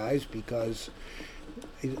those guys because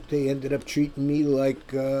they ended up treating me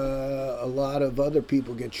like a lot of other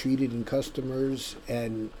people get treated and customers.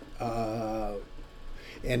 And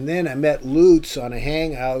then I met Lutz on a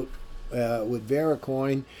hangout with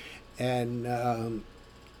Vericoin, and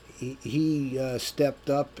he stepped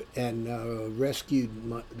up and rescued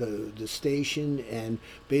the station and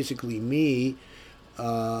basically me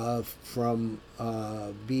from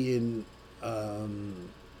being, I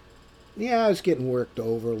was getting worked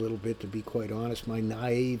over a little bit, to be quite honest. My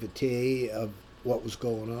naivete of what was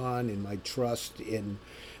going on and my trust in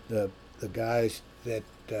the guys that,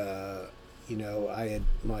 I had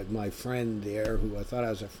my friend there who I thought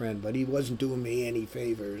I was a friend, but he wasn't doing me any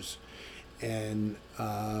favors. And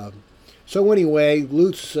so anyway,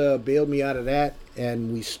 Lutz bailed me out of that,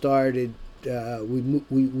 and we started. I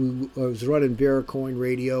was running Vericoin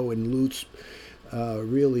Radio, and Lutz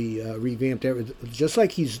really revamped everything. Just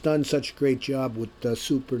like he's done such a great job with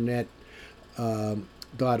Supernet.org,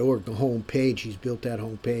 the home page. He's built that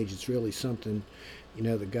home page. It's really something.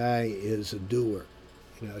 The guy is a doer.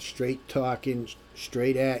 Straight talking,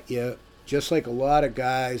 straight at you. Just like a lot of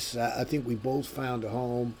guys, I think we both found a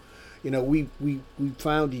home. We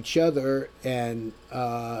found each other, and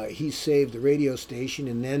he saved the radio station,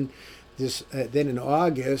 and then then in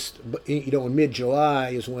August, in mid-July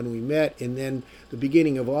is when we met, and then the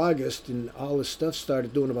beginning of August, and all this stuff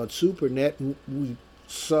started doing about Supernet, and we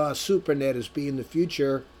saw Supernet as being the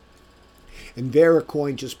future, and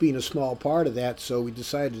Vericoin just being a small part of that. So we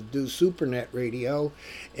decided to do Supernet Radio,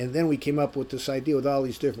 and then we came up with this idea with all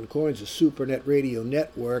these different coins, the Supernet Radio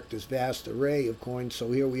Network, this vast array of coins.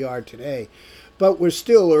 So here we are today, but we're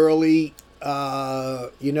still early. We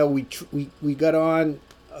got on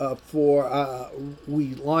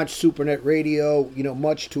we launched Supernet Radio,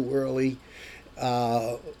 much too early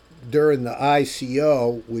during the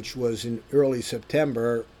ICO, which was in early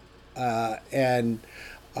September, and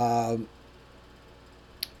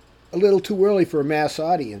a little too early for a mass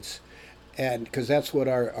audience, and because that's what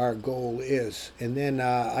our goal is. And then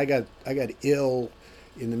I got ill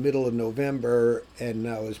in the middle of November, and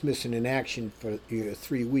I was missing in action for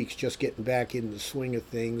 3 weeks, just getting back in the swing of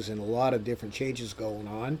things, and a lot of different changes going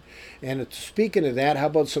on. And speaking of that, how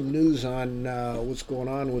about some news on what's going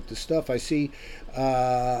on with the stuff I see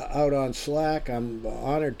out on Slack? I'm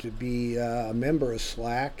honored to be a member of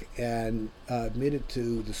Slack and admitted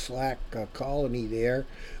to the Slack colony there,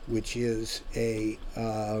 which is a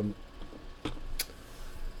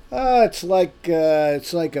it's like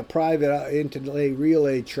a private internet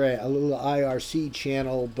relay a little IRC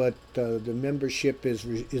channel, but the membership is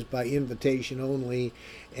by invitation only,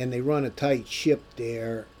 and they run a tight ship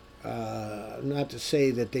there. Not to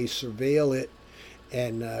say that they surveil it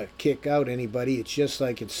and kick out anybody. It's just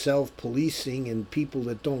like it's self-policing, and people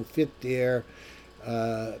that don't fit there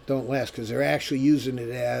don't last, because they're actually using it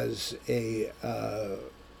as a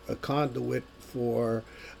conduit for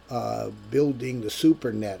building the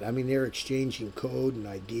Supernet. I mean, they're exchanging code and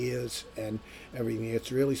ideas and everything.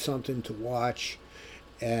 It's really something to watch,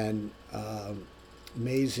 and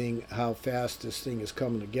amazing how fast this thing is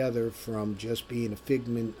coming together from just being a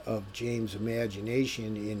figment of James'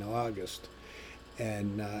 imagination in August.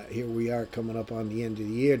 And here we are coming up on the end of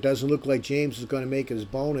the year. It doesn't look like James is going to make his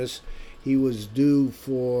bonus. He was due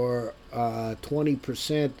for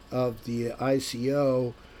 20% of the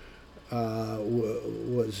ICO.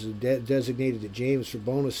 Was designated to James for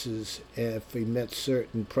bonuses if he met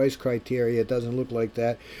certain price criteria. It doesn't look like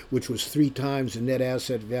that, which was 3 times the net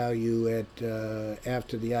asset value at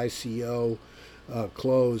after the ICO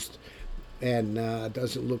closed, and it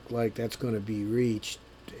doesn't look like that's going to be reached.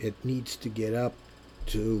 It needs to get up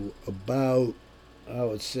to about, I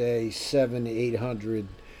would say, 700 to 800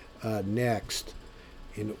 next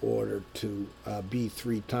in order to be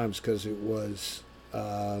 3 times, because it was,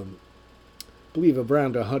 I believe,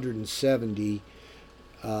 around 170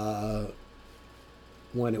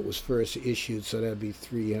 when it was first issued, so that'd be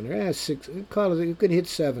 300. You could hit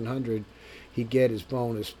 700. He'd get his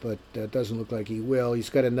bonus, but doesn't look like he will. He's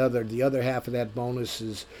got the other half of that bonus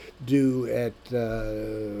is due at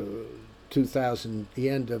 2000, the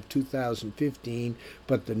end of 2015,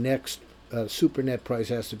 but the next super net price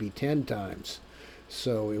has to be 10 times.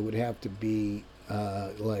 So it would have to be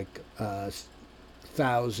like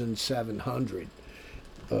 1,700,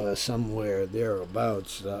 somewhere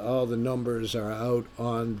thereabouts. All the numbers are out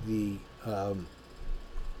on the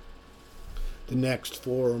next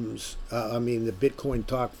forums. The Bitcoin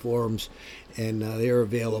Talk forums, and they're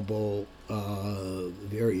available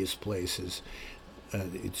various places.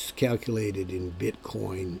 It's calculated in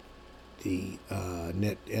Bitcoin, the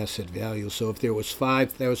net asset value. So if there was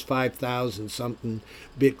 5,000 something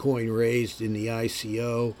Bitcoin raised in the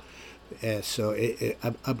ICO, so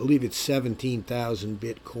I believe it's 17,000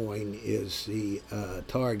 Bitcoin is the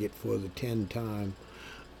target for the 10 time.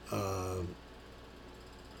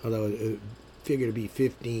 Although it figured to be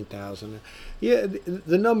 15,000. Yeah,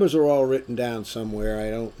 the numbers are all written down somewhere.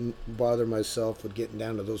 I don't bother myself with getting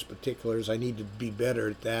down to those particulars. I need to be better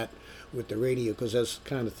at that with the radio, because that's the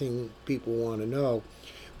kind of thing people want to know.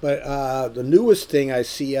 But the newest thing I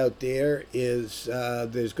see out there is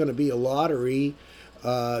there's going to be a lottery.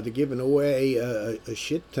 They're giving away a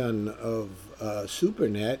shit ton of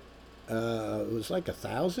Supernet. It was like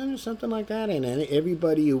 1,000 or something like that, and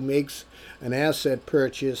everybody who makes an asset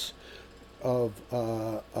purchase of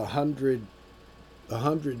 100,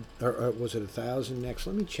 or was it 1,000 next?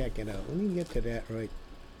 Let me check it out. Let me get to that right.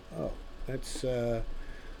 Oh, that's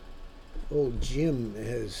old Jim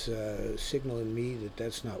has signaling me that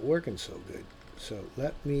that's not working so good. So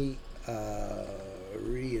let me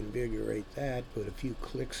reinvigorate that. Put a few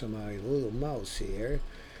clicks on my little mouse here.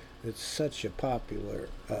 It's such a popular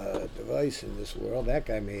device in this world. That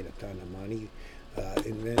guy made a ton of money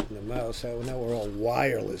inventing the mouse. Now we're all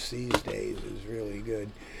wireless these days. Is really good.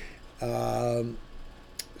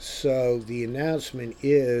 So the announcement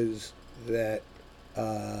is that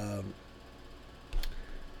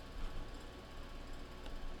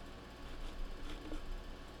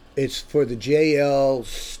it's for the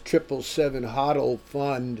JDL777 HODAL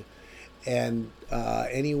fund, and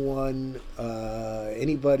anybody,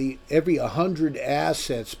 every 100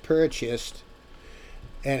 assets purchased,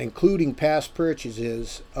 and including past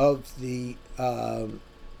purchases of the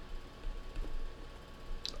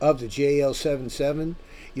JDL77,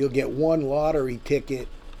 you'll get one lottery ticket,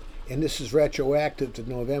 and this is retroactive to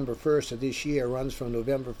November 1st of this year. Runs from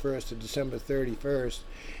November 1st to December 31st,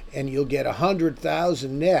 and you'll get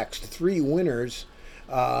 100,000 next. 3 winners.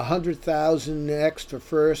 100,000 next for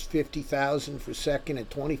first, 50,000 for second, and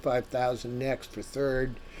 25,000 next for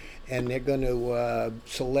third. And they're going to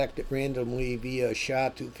select it randomly via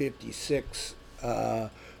SHA-256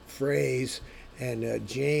 phrase. And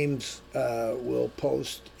James will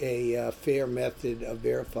post a fair method of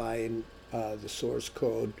verifying the source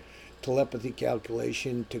code telepathy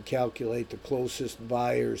calculation to calculate the closest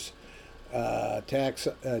buyer's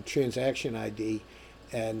transaction ID.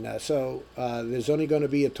 And so there's only going to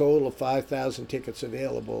be a total of 5,000 tickets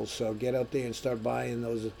available. So get out there and start buying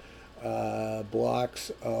those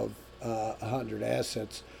blocks of 100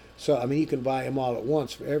 assets. So, you can buy them all at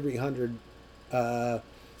once. For every 100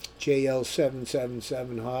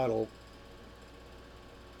 JDL777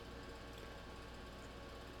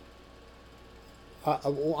 HODL,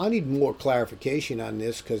 I need more clarification on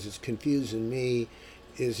this because it's confusing me.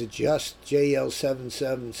 Is it just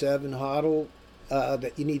JDL777 HODL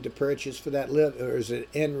that you need to purchase for that or is it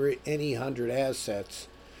any 100 assets?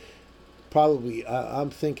 Probably, I'm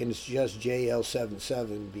thinking it's just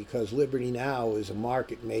JDL77, because Liberty Now is a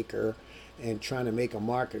market maker and trying to make a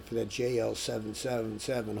market for that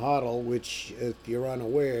JDL777 HODL, which, if you're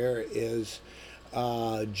unaware, is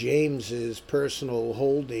James's personal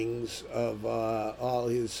holdings of all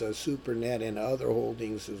his Supernet and other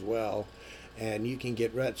holdings as well. And you can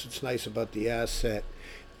get that's what's nice about the asset.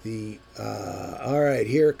 All right,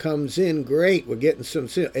 here it comes in. Great, we're getting some.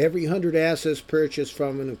 Every 100 assets purchased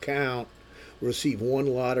from an account will receive one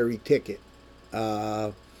lottery ticket.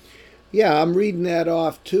 Yeah, I'm reading that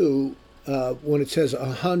off too. When it says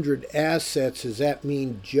 100 assets, does that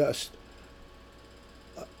mean just?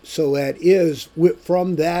 So that is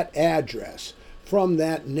from that address, from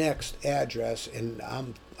that next address, and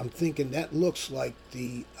I'm thinking that looks like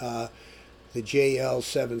the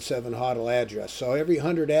JDL77 HODL address. So every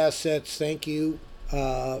 100 assets, thank you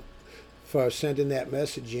for sending that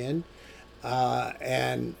message in,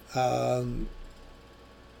 and I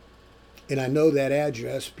know that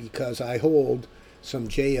address because I hold some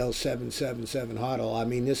JDL777 HODAL. I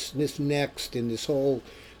mean, this next in this whole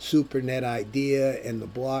SuperNet idea and the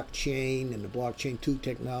blockchain and the blockchain 2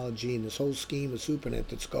 technology and this whole scheme of SuperNet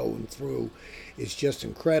that's going through is just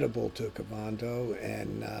incredible to Kevondo.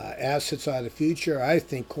 And assets are the future. I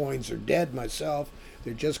think coins are dead myself.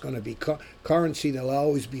 They're just going to be currency. There'll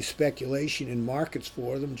always be speculation in markets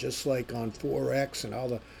for them, just like on Forex and all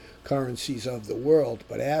the currencies of the world.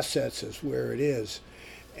 But assets is where it is.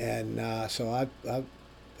 And so I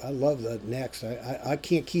love the Next. I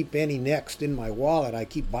can't keep any Next in my wallet. I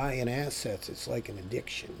keep buying assets. It's like an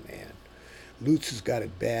addiction, man. Lutz has got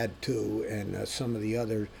it bad too, and some of the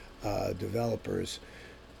other developers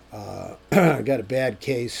got a bad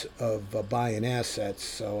case of buying assets.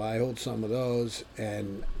 So I hold some of those,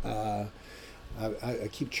 and I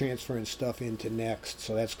keep transferring stuff into Next.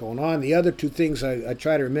 So that's going on. The other two things I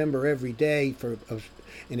try to remember every day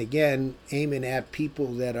and again, aiming at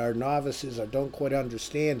people that are novices or don't quite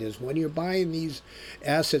understand, is when you're buying these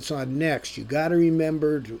assets on Next, you got to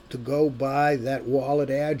remember to go by that wallet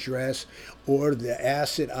address or the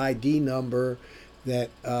asset ID number that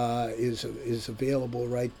is available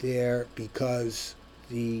right there, because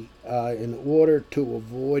in order to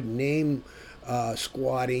avoid name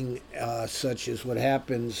squatting, such as what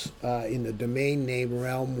happens in the domain name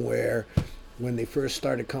realm, where when they first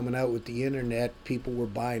started coming out with the internet, people were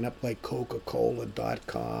buying up like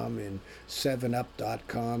Coca-Cola.com and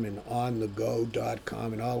 7up.com and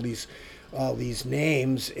onthego.com and all these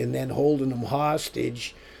names, and then holding them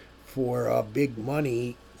hostage for big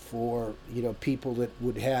money for people that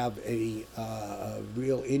would have a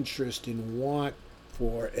real interest and want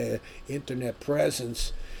for internet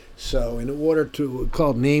presence. So in order to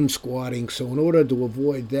called name squatting. So in order to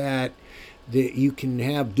avoid that, you can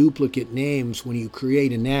have duplicate names when you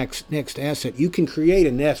create a next asset. You can create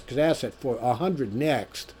a next asset for 100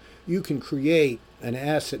 Next. You can create an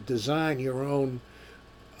asset, design your own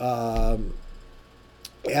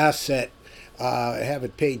asset, have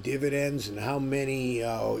it pay dividends and how many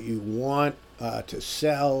you want to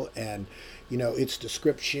sell, and its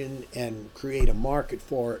description, and create a market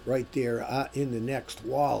for it right there in the Next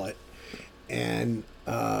wallet, and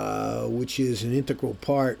which is an integral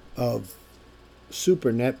part of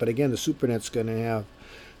SuperNet. But again, the SuperNet's going to have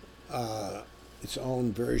its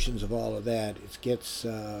own versions of all of that. It gets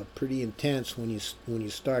pretty intense when you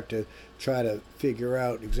start to try to figure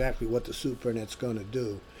out exactly what the SuperNet's going to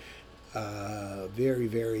do. Very,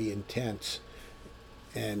 very intense,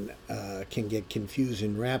 and can get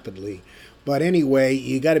confusing rapidly. But anyway,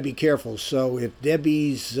 you got to be careful. So if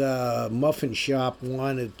Debbie's muffin shop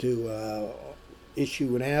wanted to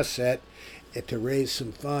issue an asset to raise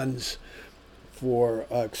some funds for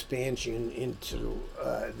expansion into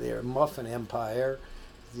their muffin empire,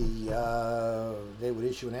 they would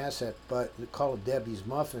issue an asset, but they call it Debbie's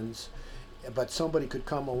Muffins. But somebody could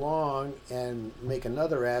come along and make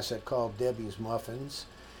another asset called Debbie's Muffins.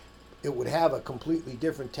 It would have a completely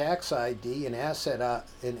different tax ID, an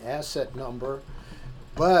asset number,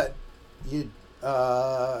 but it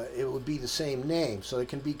would be the same name. So there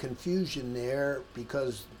can be confusion there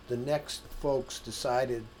because the Next folks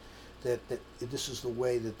decided that this is the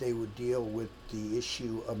way that they would deal with the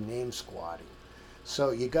issue of name squatting. So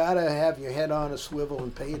you got to have your head on a swivel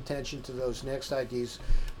and pay attention to those Next IDs.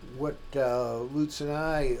 What Lutz and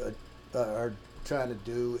I are trying to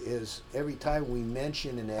do is every time we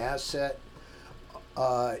mention an asset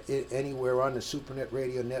anywhere on the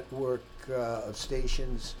Supernetradio network of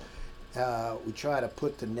stations, we try to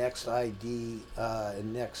put the Next ID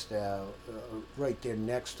and Next right there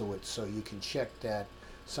next to it, so you can check that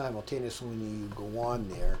simultaneously when you go on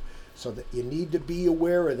there. So that you need to be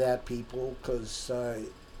aware of that, people, because I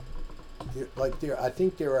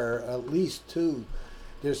think there are at least two.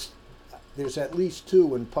 There's at least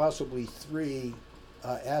two and possibly three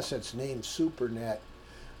assets named SuperNet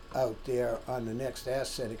out there on the Next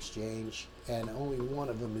Asset Exchange, and only one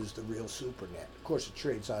of them is the real SuperNet. Of course, it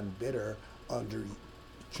trades on Bidder under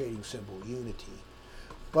trading symbol Unity.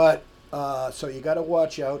 But so you got to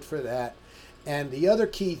watch out for that. And the other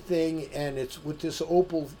key thing, and it's with this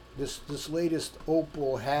this latest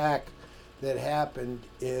Opal hack that happened,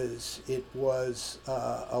 is it was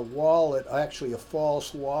a wallet, actually a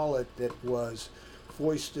false wallet, that was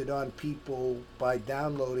foisted on people by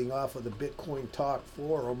downloading off of the Bitcoin Talk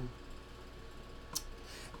forum,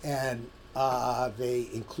 and they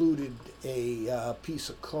included a piece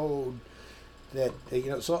of code that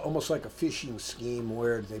it's almost like a phishing scheme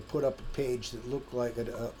where they put up a page that looked like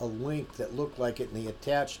a link that looked like it, and they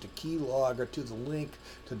attached a keylogger to the link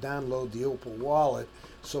to download the Opal wallet.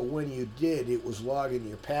 So when you did, it was logging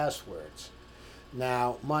your passwords.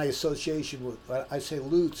 Now, my association with, I say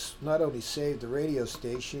Lutz not only saved the radio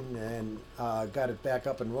station and got it back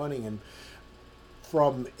up and running, and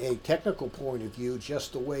from a technical point of view,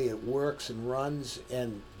 just the way it works and runs,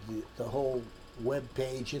 and the whole web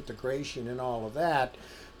page integration and all of that,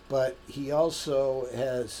 but he also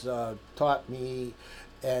has taught me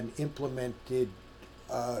and implemented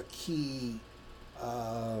key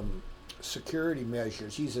security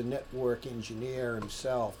measures. He's a network engineer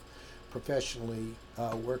himself, professionally,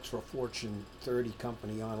 works for a Fortune 30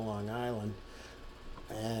 company on Long Island,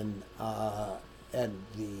 and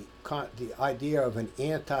the idea of an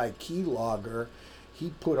anti-keylogger he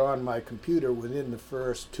put on my computer within the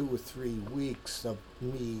first 2 or 3 weeks of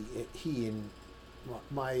he and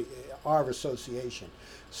our association.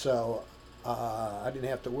 So I didn't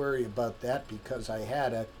have to worry about that because I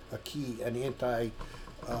had an anti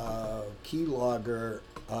keylogger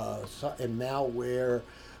and malware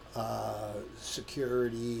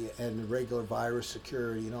security and regular virus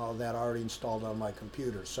security and all that already installed on my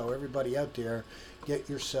computer. So everybody out there, get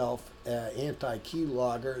yourself an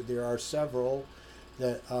anti-keylogger. There are several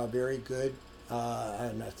that are very good,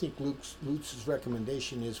 and I think Lutz's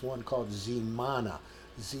recommendation is one called Zemana,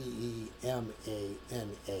 Zemana,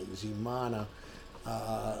 Zemana.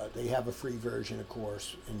 They have a free version, of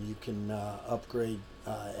course, and you can upgrade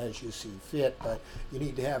as you see fit, but you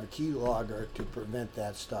need to have a keylogger to prevent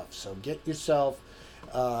that stuff. So get yourself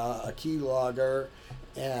a keylogger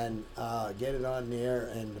and get it on there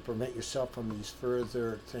and to prevent yourself from these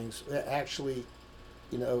further things. Actually,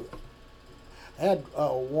 I had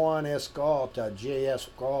Juan S. Galt, J.S.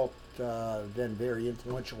 Galt, been very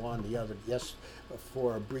influential on the other. Yes,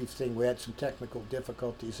 for a brief thing, we had some technical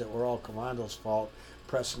difficulties that were all Kevondo's fault,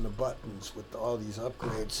 pressing the buttons with all these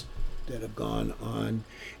upgrades that have gone on.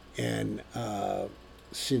 And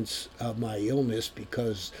since my illness,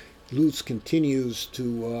 because Lutz continues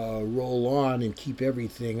to roll on and keep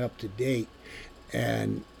everything up to date.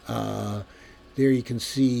 And there you can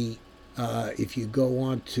see, if you go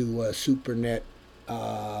on to Supernet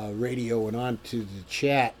Radio and onto the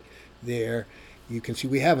chat there, you can see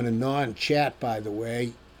we have a non-chat, by the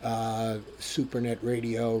way, Supernet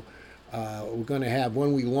Radio. We're going to have,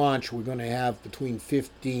 when we launch, we're going to have between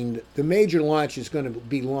 15, the major launch is going to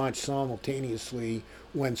be launched simultaneously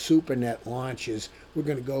when Supernet launches. We're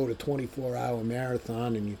going to go to 24-hour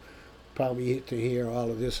marathon, and you probably get to hear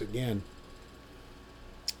all of this again.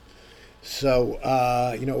 So,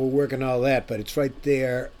 we're working all that, but it's right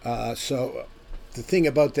there. So the thing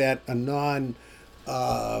about that,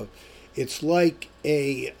 it's like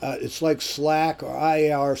it's like Slack or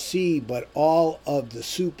IRC, but all of the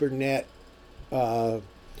Supernet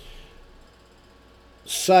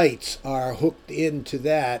sites are hooked into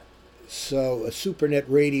that. So a Supernet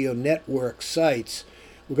radio network sites,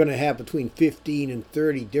 we're going to have between 15 and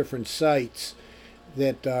 30 different sites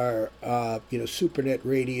that are,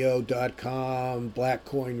 supernetradio.com,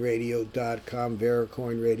 blackcoinradio.com,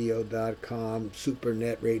 vericoinradio.com,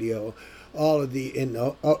 Supernet Radio, all of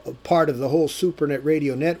the, part of the whole Supernet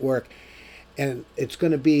Radio network. And it's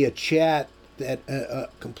going to be a chat that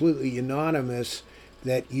completely anonymous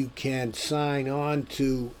that you can sign on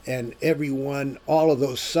to, and everyone, all of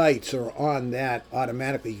those sites are on that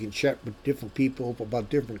automatically. You can check with different people about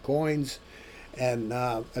different coins. And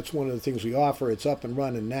that's one of the things we offer. It's up and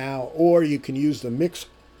running now. Or you can use the mix.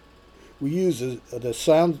 We use the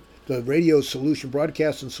radio solution,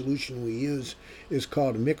 broadcasting solution we use is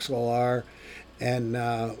called MixLR. And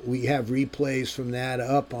we have replays from that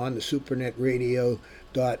up on the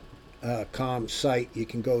supernetradio.com site. You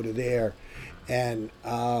can go to there. And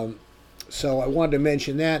so I wanted to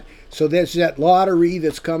mention that. So there's that lottery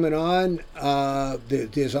that's coming on.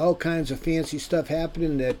 There's all kinds of fancy stuff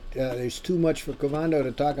happening that there's too much for Kevondo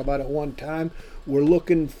to talk about at one time. We're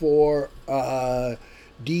looking for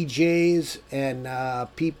DJs and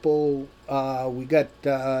people.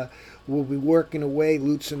 We'll be working away,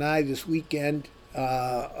 Lutz and I, this weekend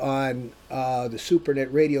on the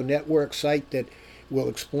Supernet Radio Network site that will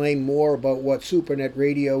explain more about what Supernet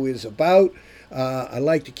Radio is about. I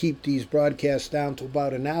like to keep these broadcasts down to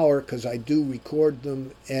about an hour because I do record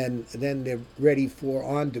them, and then they're ready for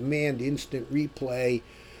on-demand instant replay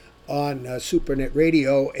on Supernet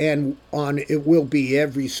Radio, and on it will be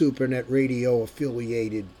every Supernet Radio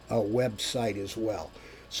affiliated website as well.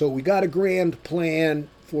 So we got a grand plan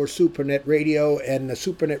for Supernet Radio, and the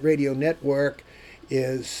Supernet Radio Network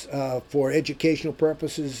is for educational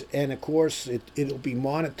purposes, and of course it'll be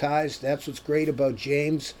monetized. That's what's great about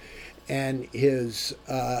James, and his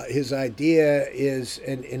idea is,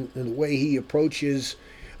 and the way he approaches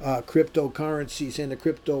cryptocurrencies in the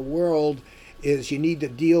crypto world, is you need to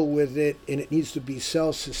deal with it, and it needs to be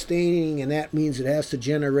self-sustaining, and that means it has to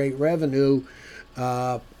generate revenue.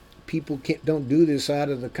 People don't do this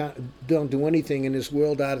don't do anything in this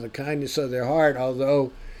world out of the kindness of their heart,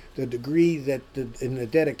 although the degree that in the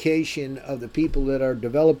dedication of the people that are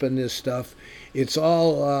developing this stuff, it's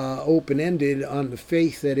all open-ended on the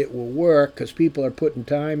faith that it will work, because people are putting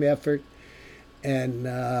time, effort, and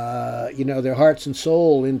their hearts and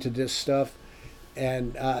soul into this stuff,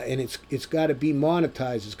 and it's got to be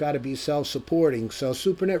monetized. It's got to be self-supporting. So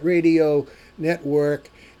Supernet Radio Network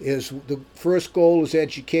is, the first goal is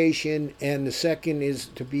education, and the second is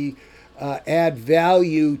to be add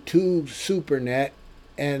value to Supernet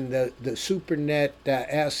and the Supernet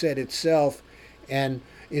asset itself. And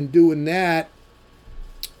in doing that,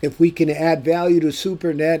 if we can add value to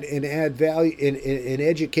Supernet and add value and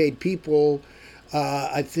educate people,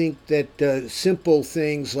 I think that simple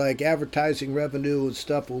things like advertising revenue and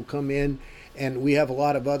stuff will come in, and we have a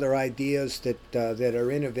lot of other ideas that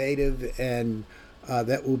are innovative, and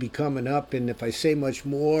that will be coming up. And if I say much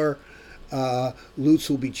more, Lutz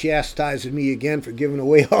will be chastising me again for giving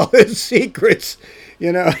away all his secrets.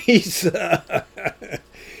 He's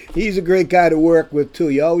he's a great guy to work with too.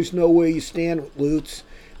 You always know where you stand with Lutz,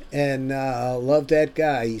 and love that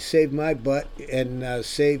guy. He saved my butt and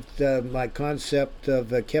saved my concept of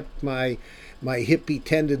kept my hippie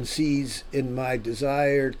tendencies and my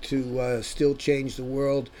desire to still change the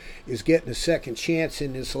world, is getting a second chance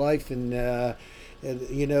in this life. And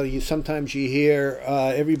sometimes you hear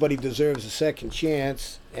everybody deserves a second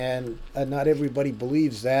chance, and not everybody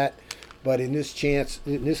believes that. But in this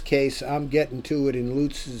case, I'm getting to it, and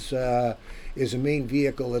Lutz is a main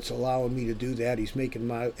vehicle that's allowing me to do that. He's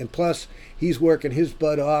making and plus he's working his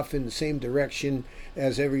butt off in the same direction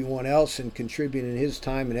as everyone else and contributing his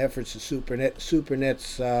time and efforts to Supernet.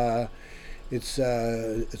 Supernet's it's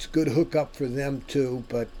a good hookup for them too,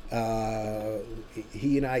 but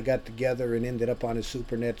he and I got together and ended up on his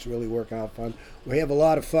Supernet. It's really working out fun. We have a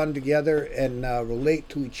lot of fun together and relate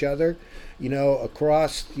to each other,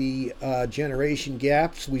 across the generation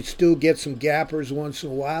gaps. We still get some gappers once in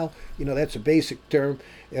a while. That's a basic term.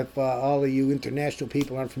 If all of you international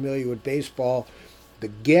people aren't familiar with baseball, the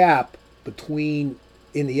gap between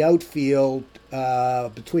in the outfield,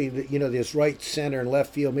 between there's right, center, and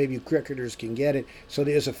left field. Maybe you cricketers can get it. So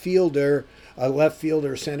there's a fielder, a left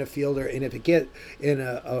fielder, a center fielder, and if it get in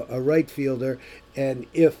a right fielder, and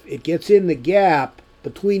if it gets in the gap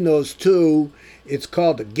between those two, it's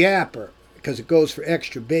called a gapper, because it goes for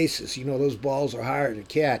extra bases. Those balls are harder to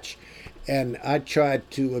catch. And I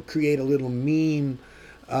tried to create a little meme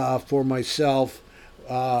for myself,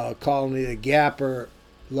 calling it a gapper,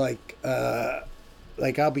 like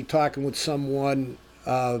I'll be talking with someone,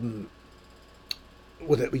 with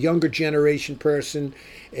a younger generation person,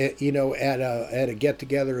 at a get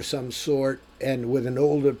together of some sort, and with an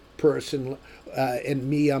older person, and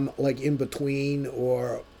me, I'm like in between,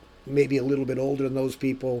 or maybe a little bit older than those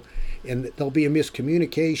people, and there'll be a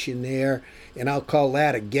miscommunication there, and I'll call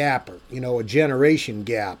that a gapper, a generation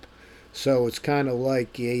gap. So it's kind of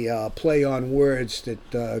like a play on words that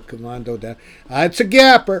Kevondo does. It's a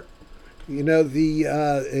gapper.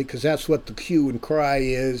 Because that's what the cue and cry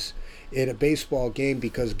is in a baseball game,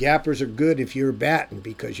 because gappers are good if you're batting,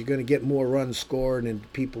 because you're going to get more runs scored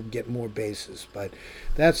and people get more bases. But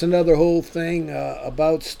that's another whole thing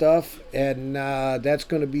about stuff, and that's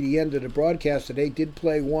going to be the end of the broadcast today. Did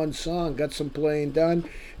play one song, got some playing done.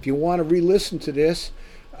 If you want to re-listen to this,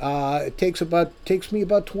 it takes me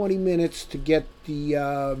about 20 minutes to get the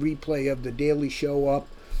replay of the daily show up.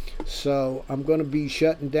 So I'm going to be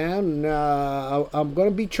shutting down. I'm going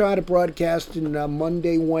to be trying to broadcast in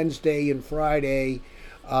Monday, Wednesday, and Friday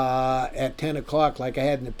at 10 o'clock like I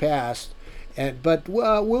had in the past. But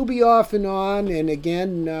we'll be off and on. And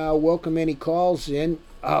again, welcome any calls in.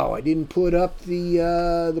 Oh, I didn't put up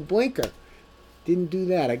the blinker. Didn't do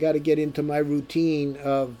that. I got to get into my routine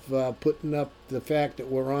of putting up the fact that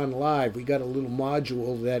we're on live. We got a little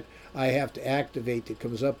module that I have to activate that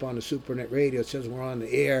comes up on the Supernet Radio. It says we're on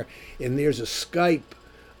the air, and there's a Skype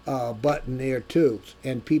button there too,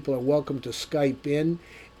 and people are welcome to Skype in.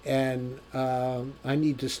 And I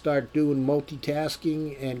need to start doing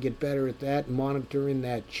multitasking and get better at that, monitoring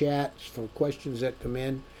that chat for questions that come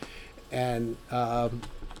in. And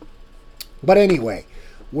but anyway,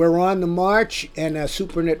 we're on the march, and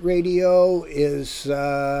Supernet Radio is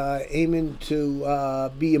aiming to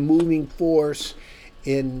be a moving force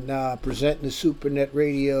in presenting the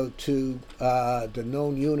Supernetradio to the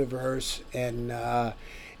known universe and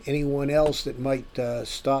anyone else that might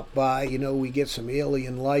stop by. You know, we get some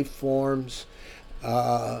alien life forms.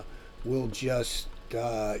 We'll just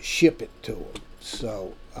ship it to them.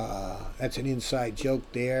 So that's an inside joke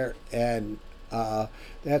there. And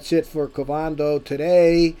that's it for Kevondo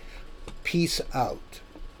today. Peace out.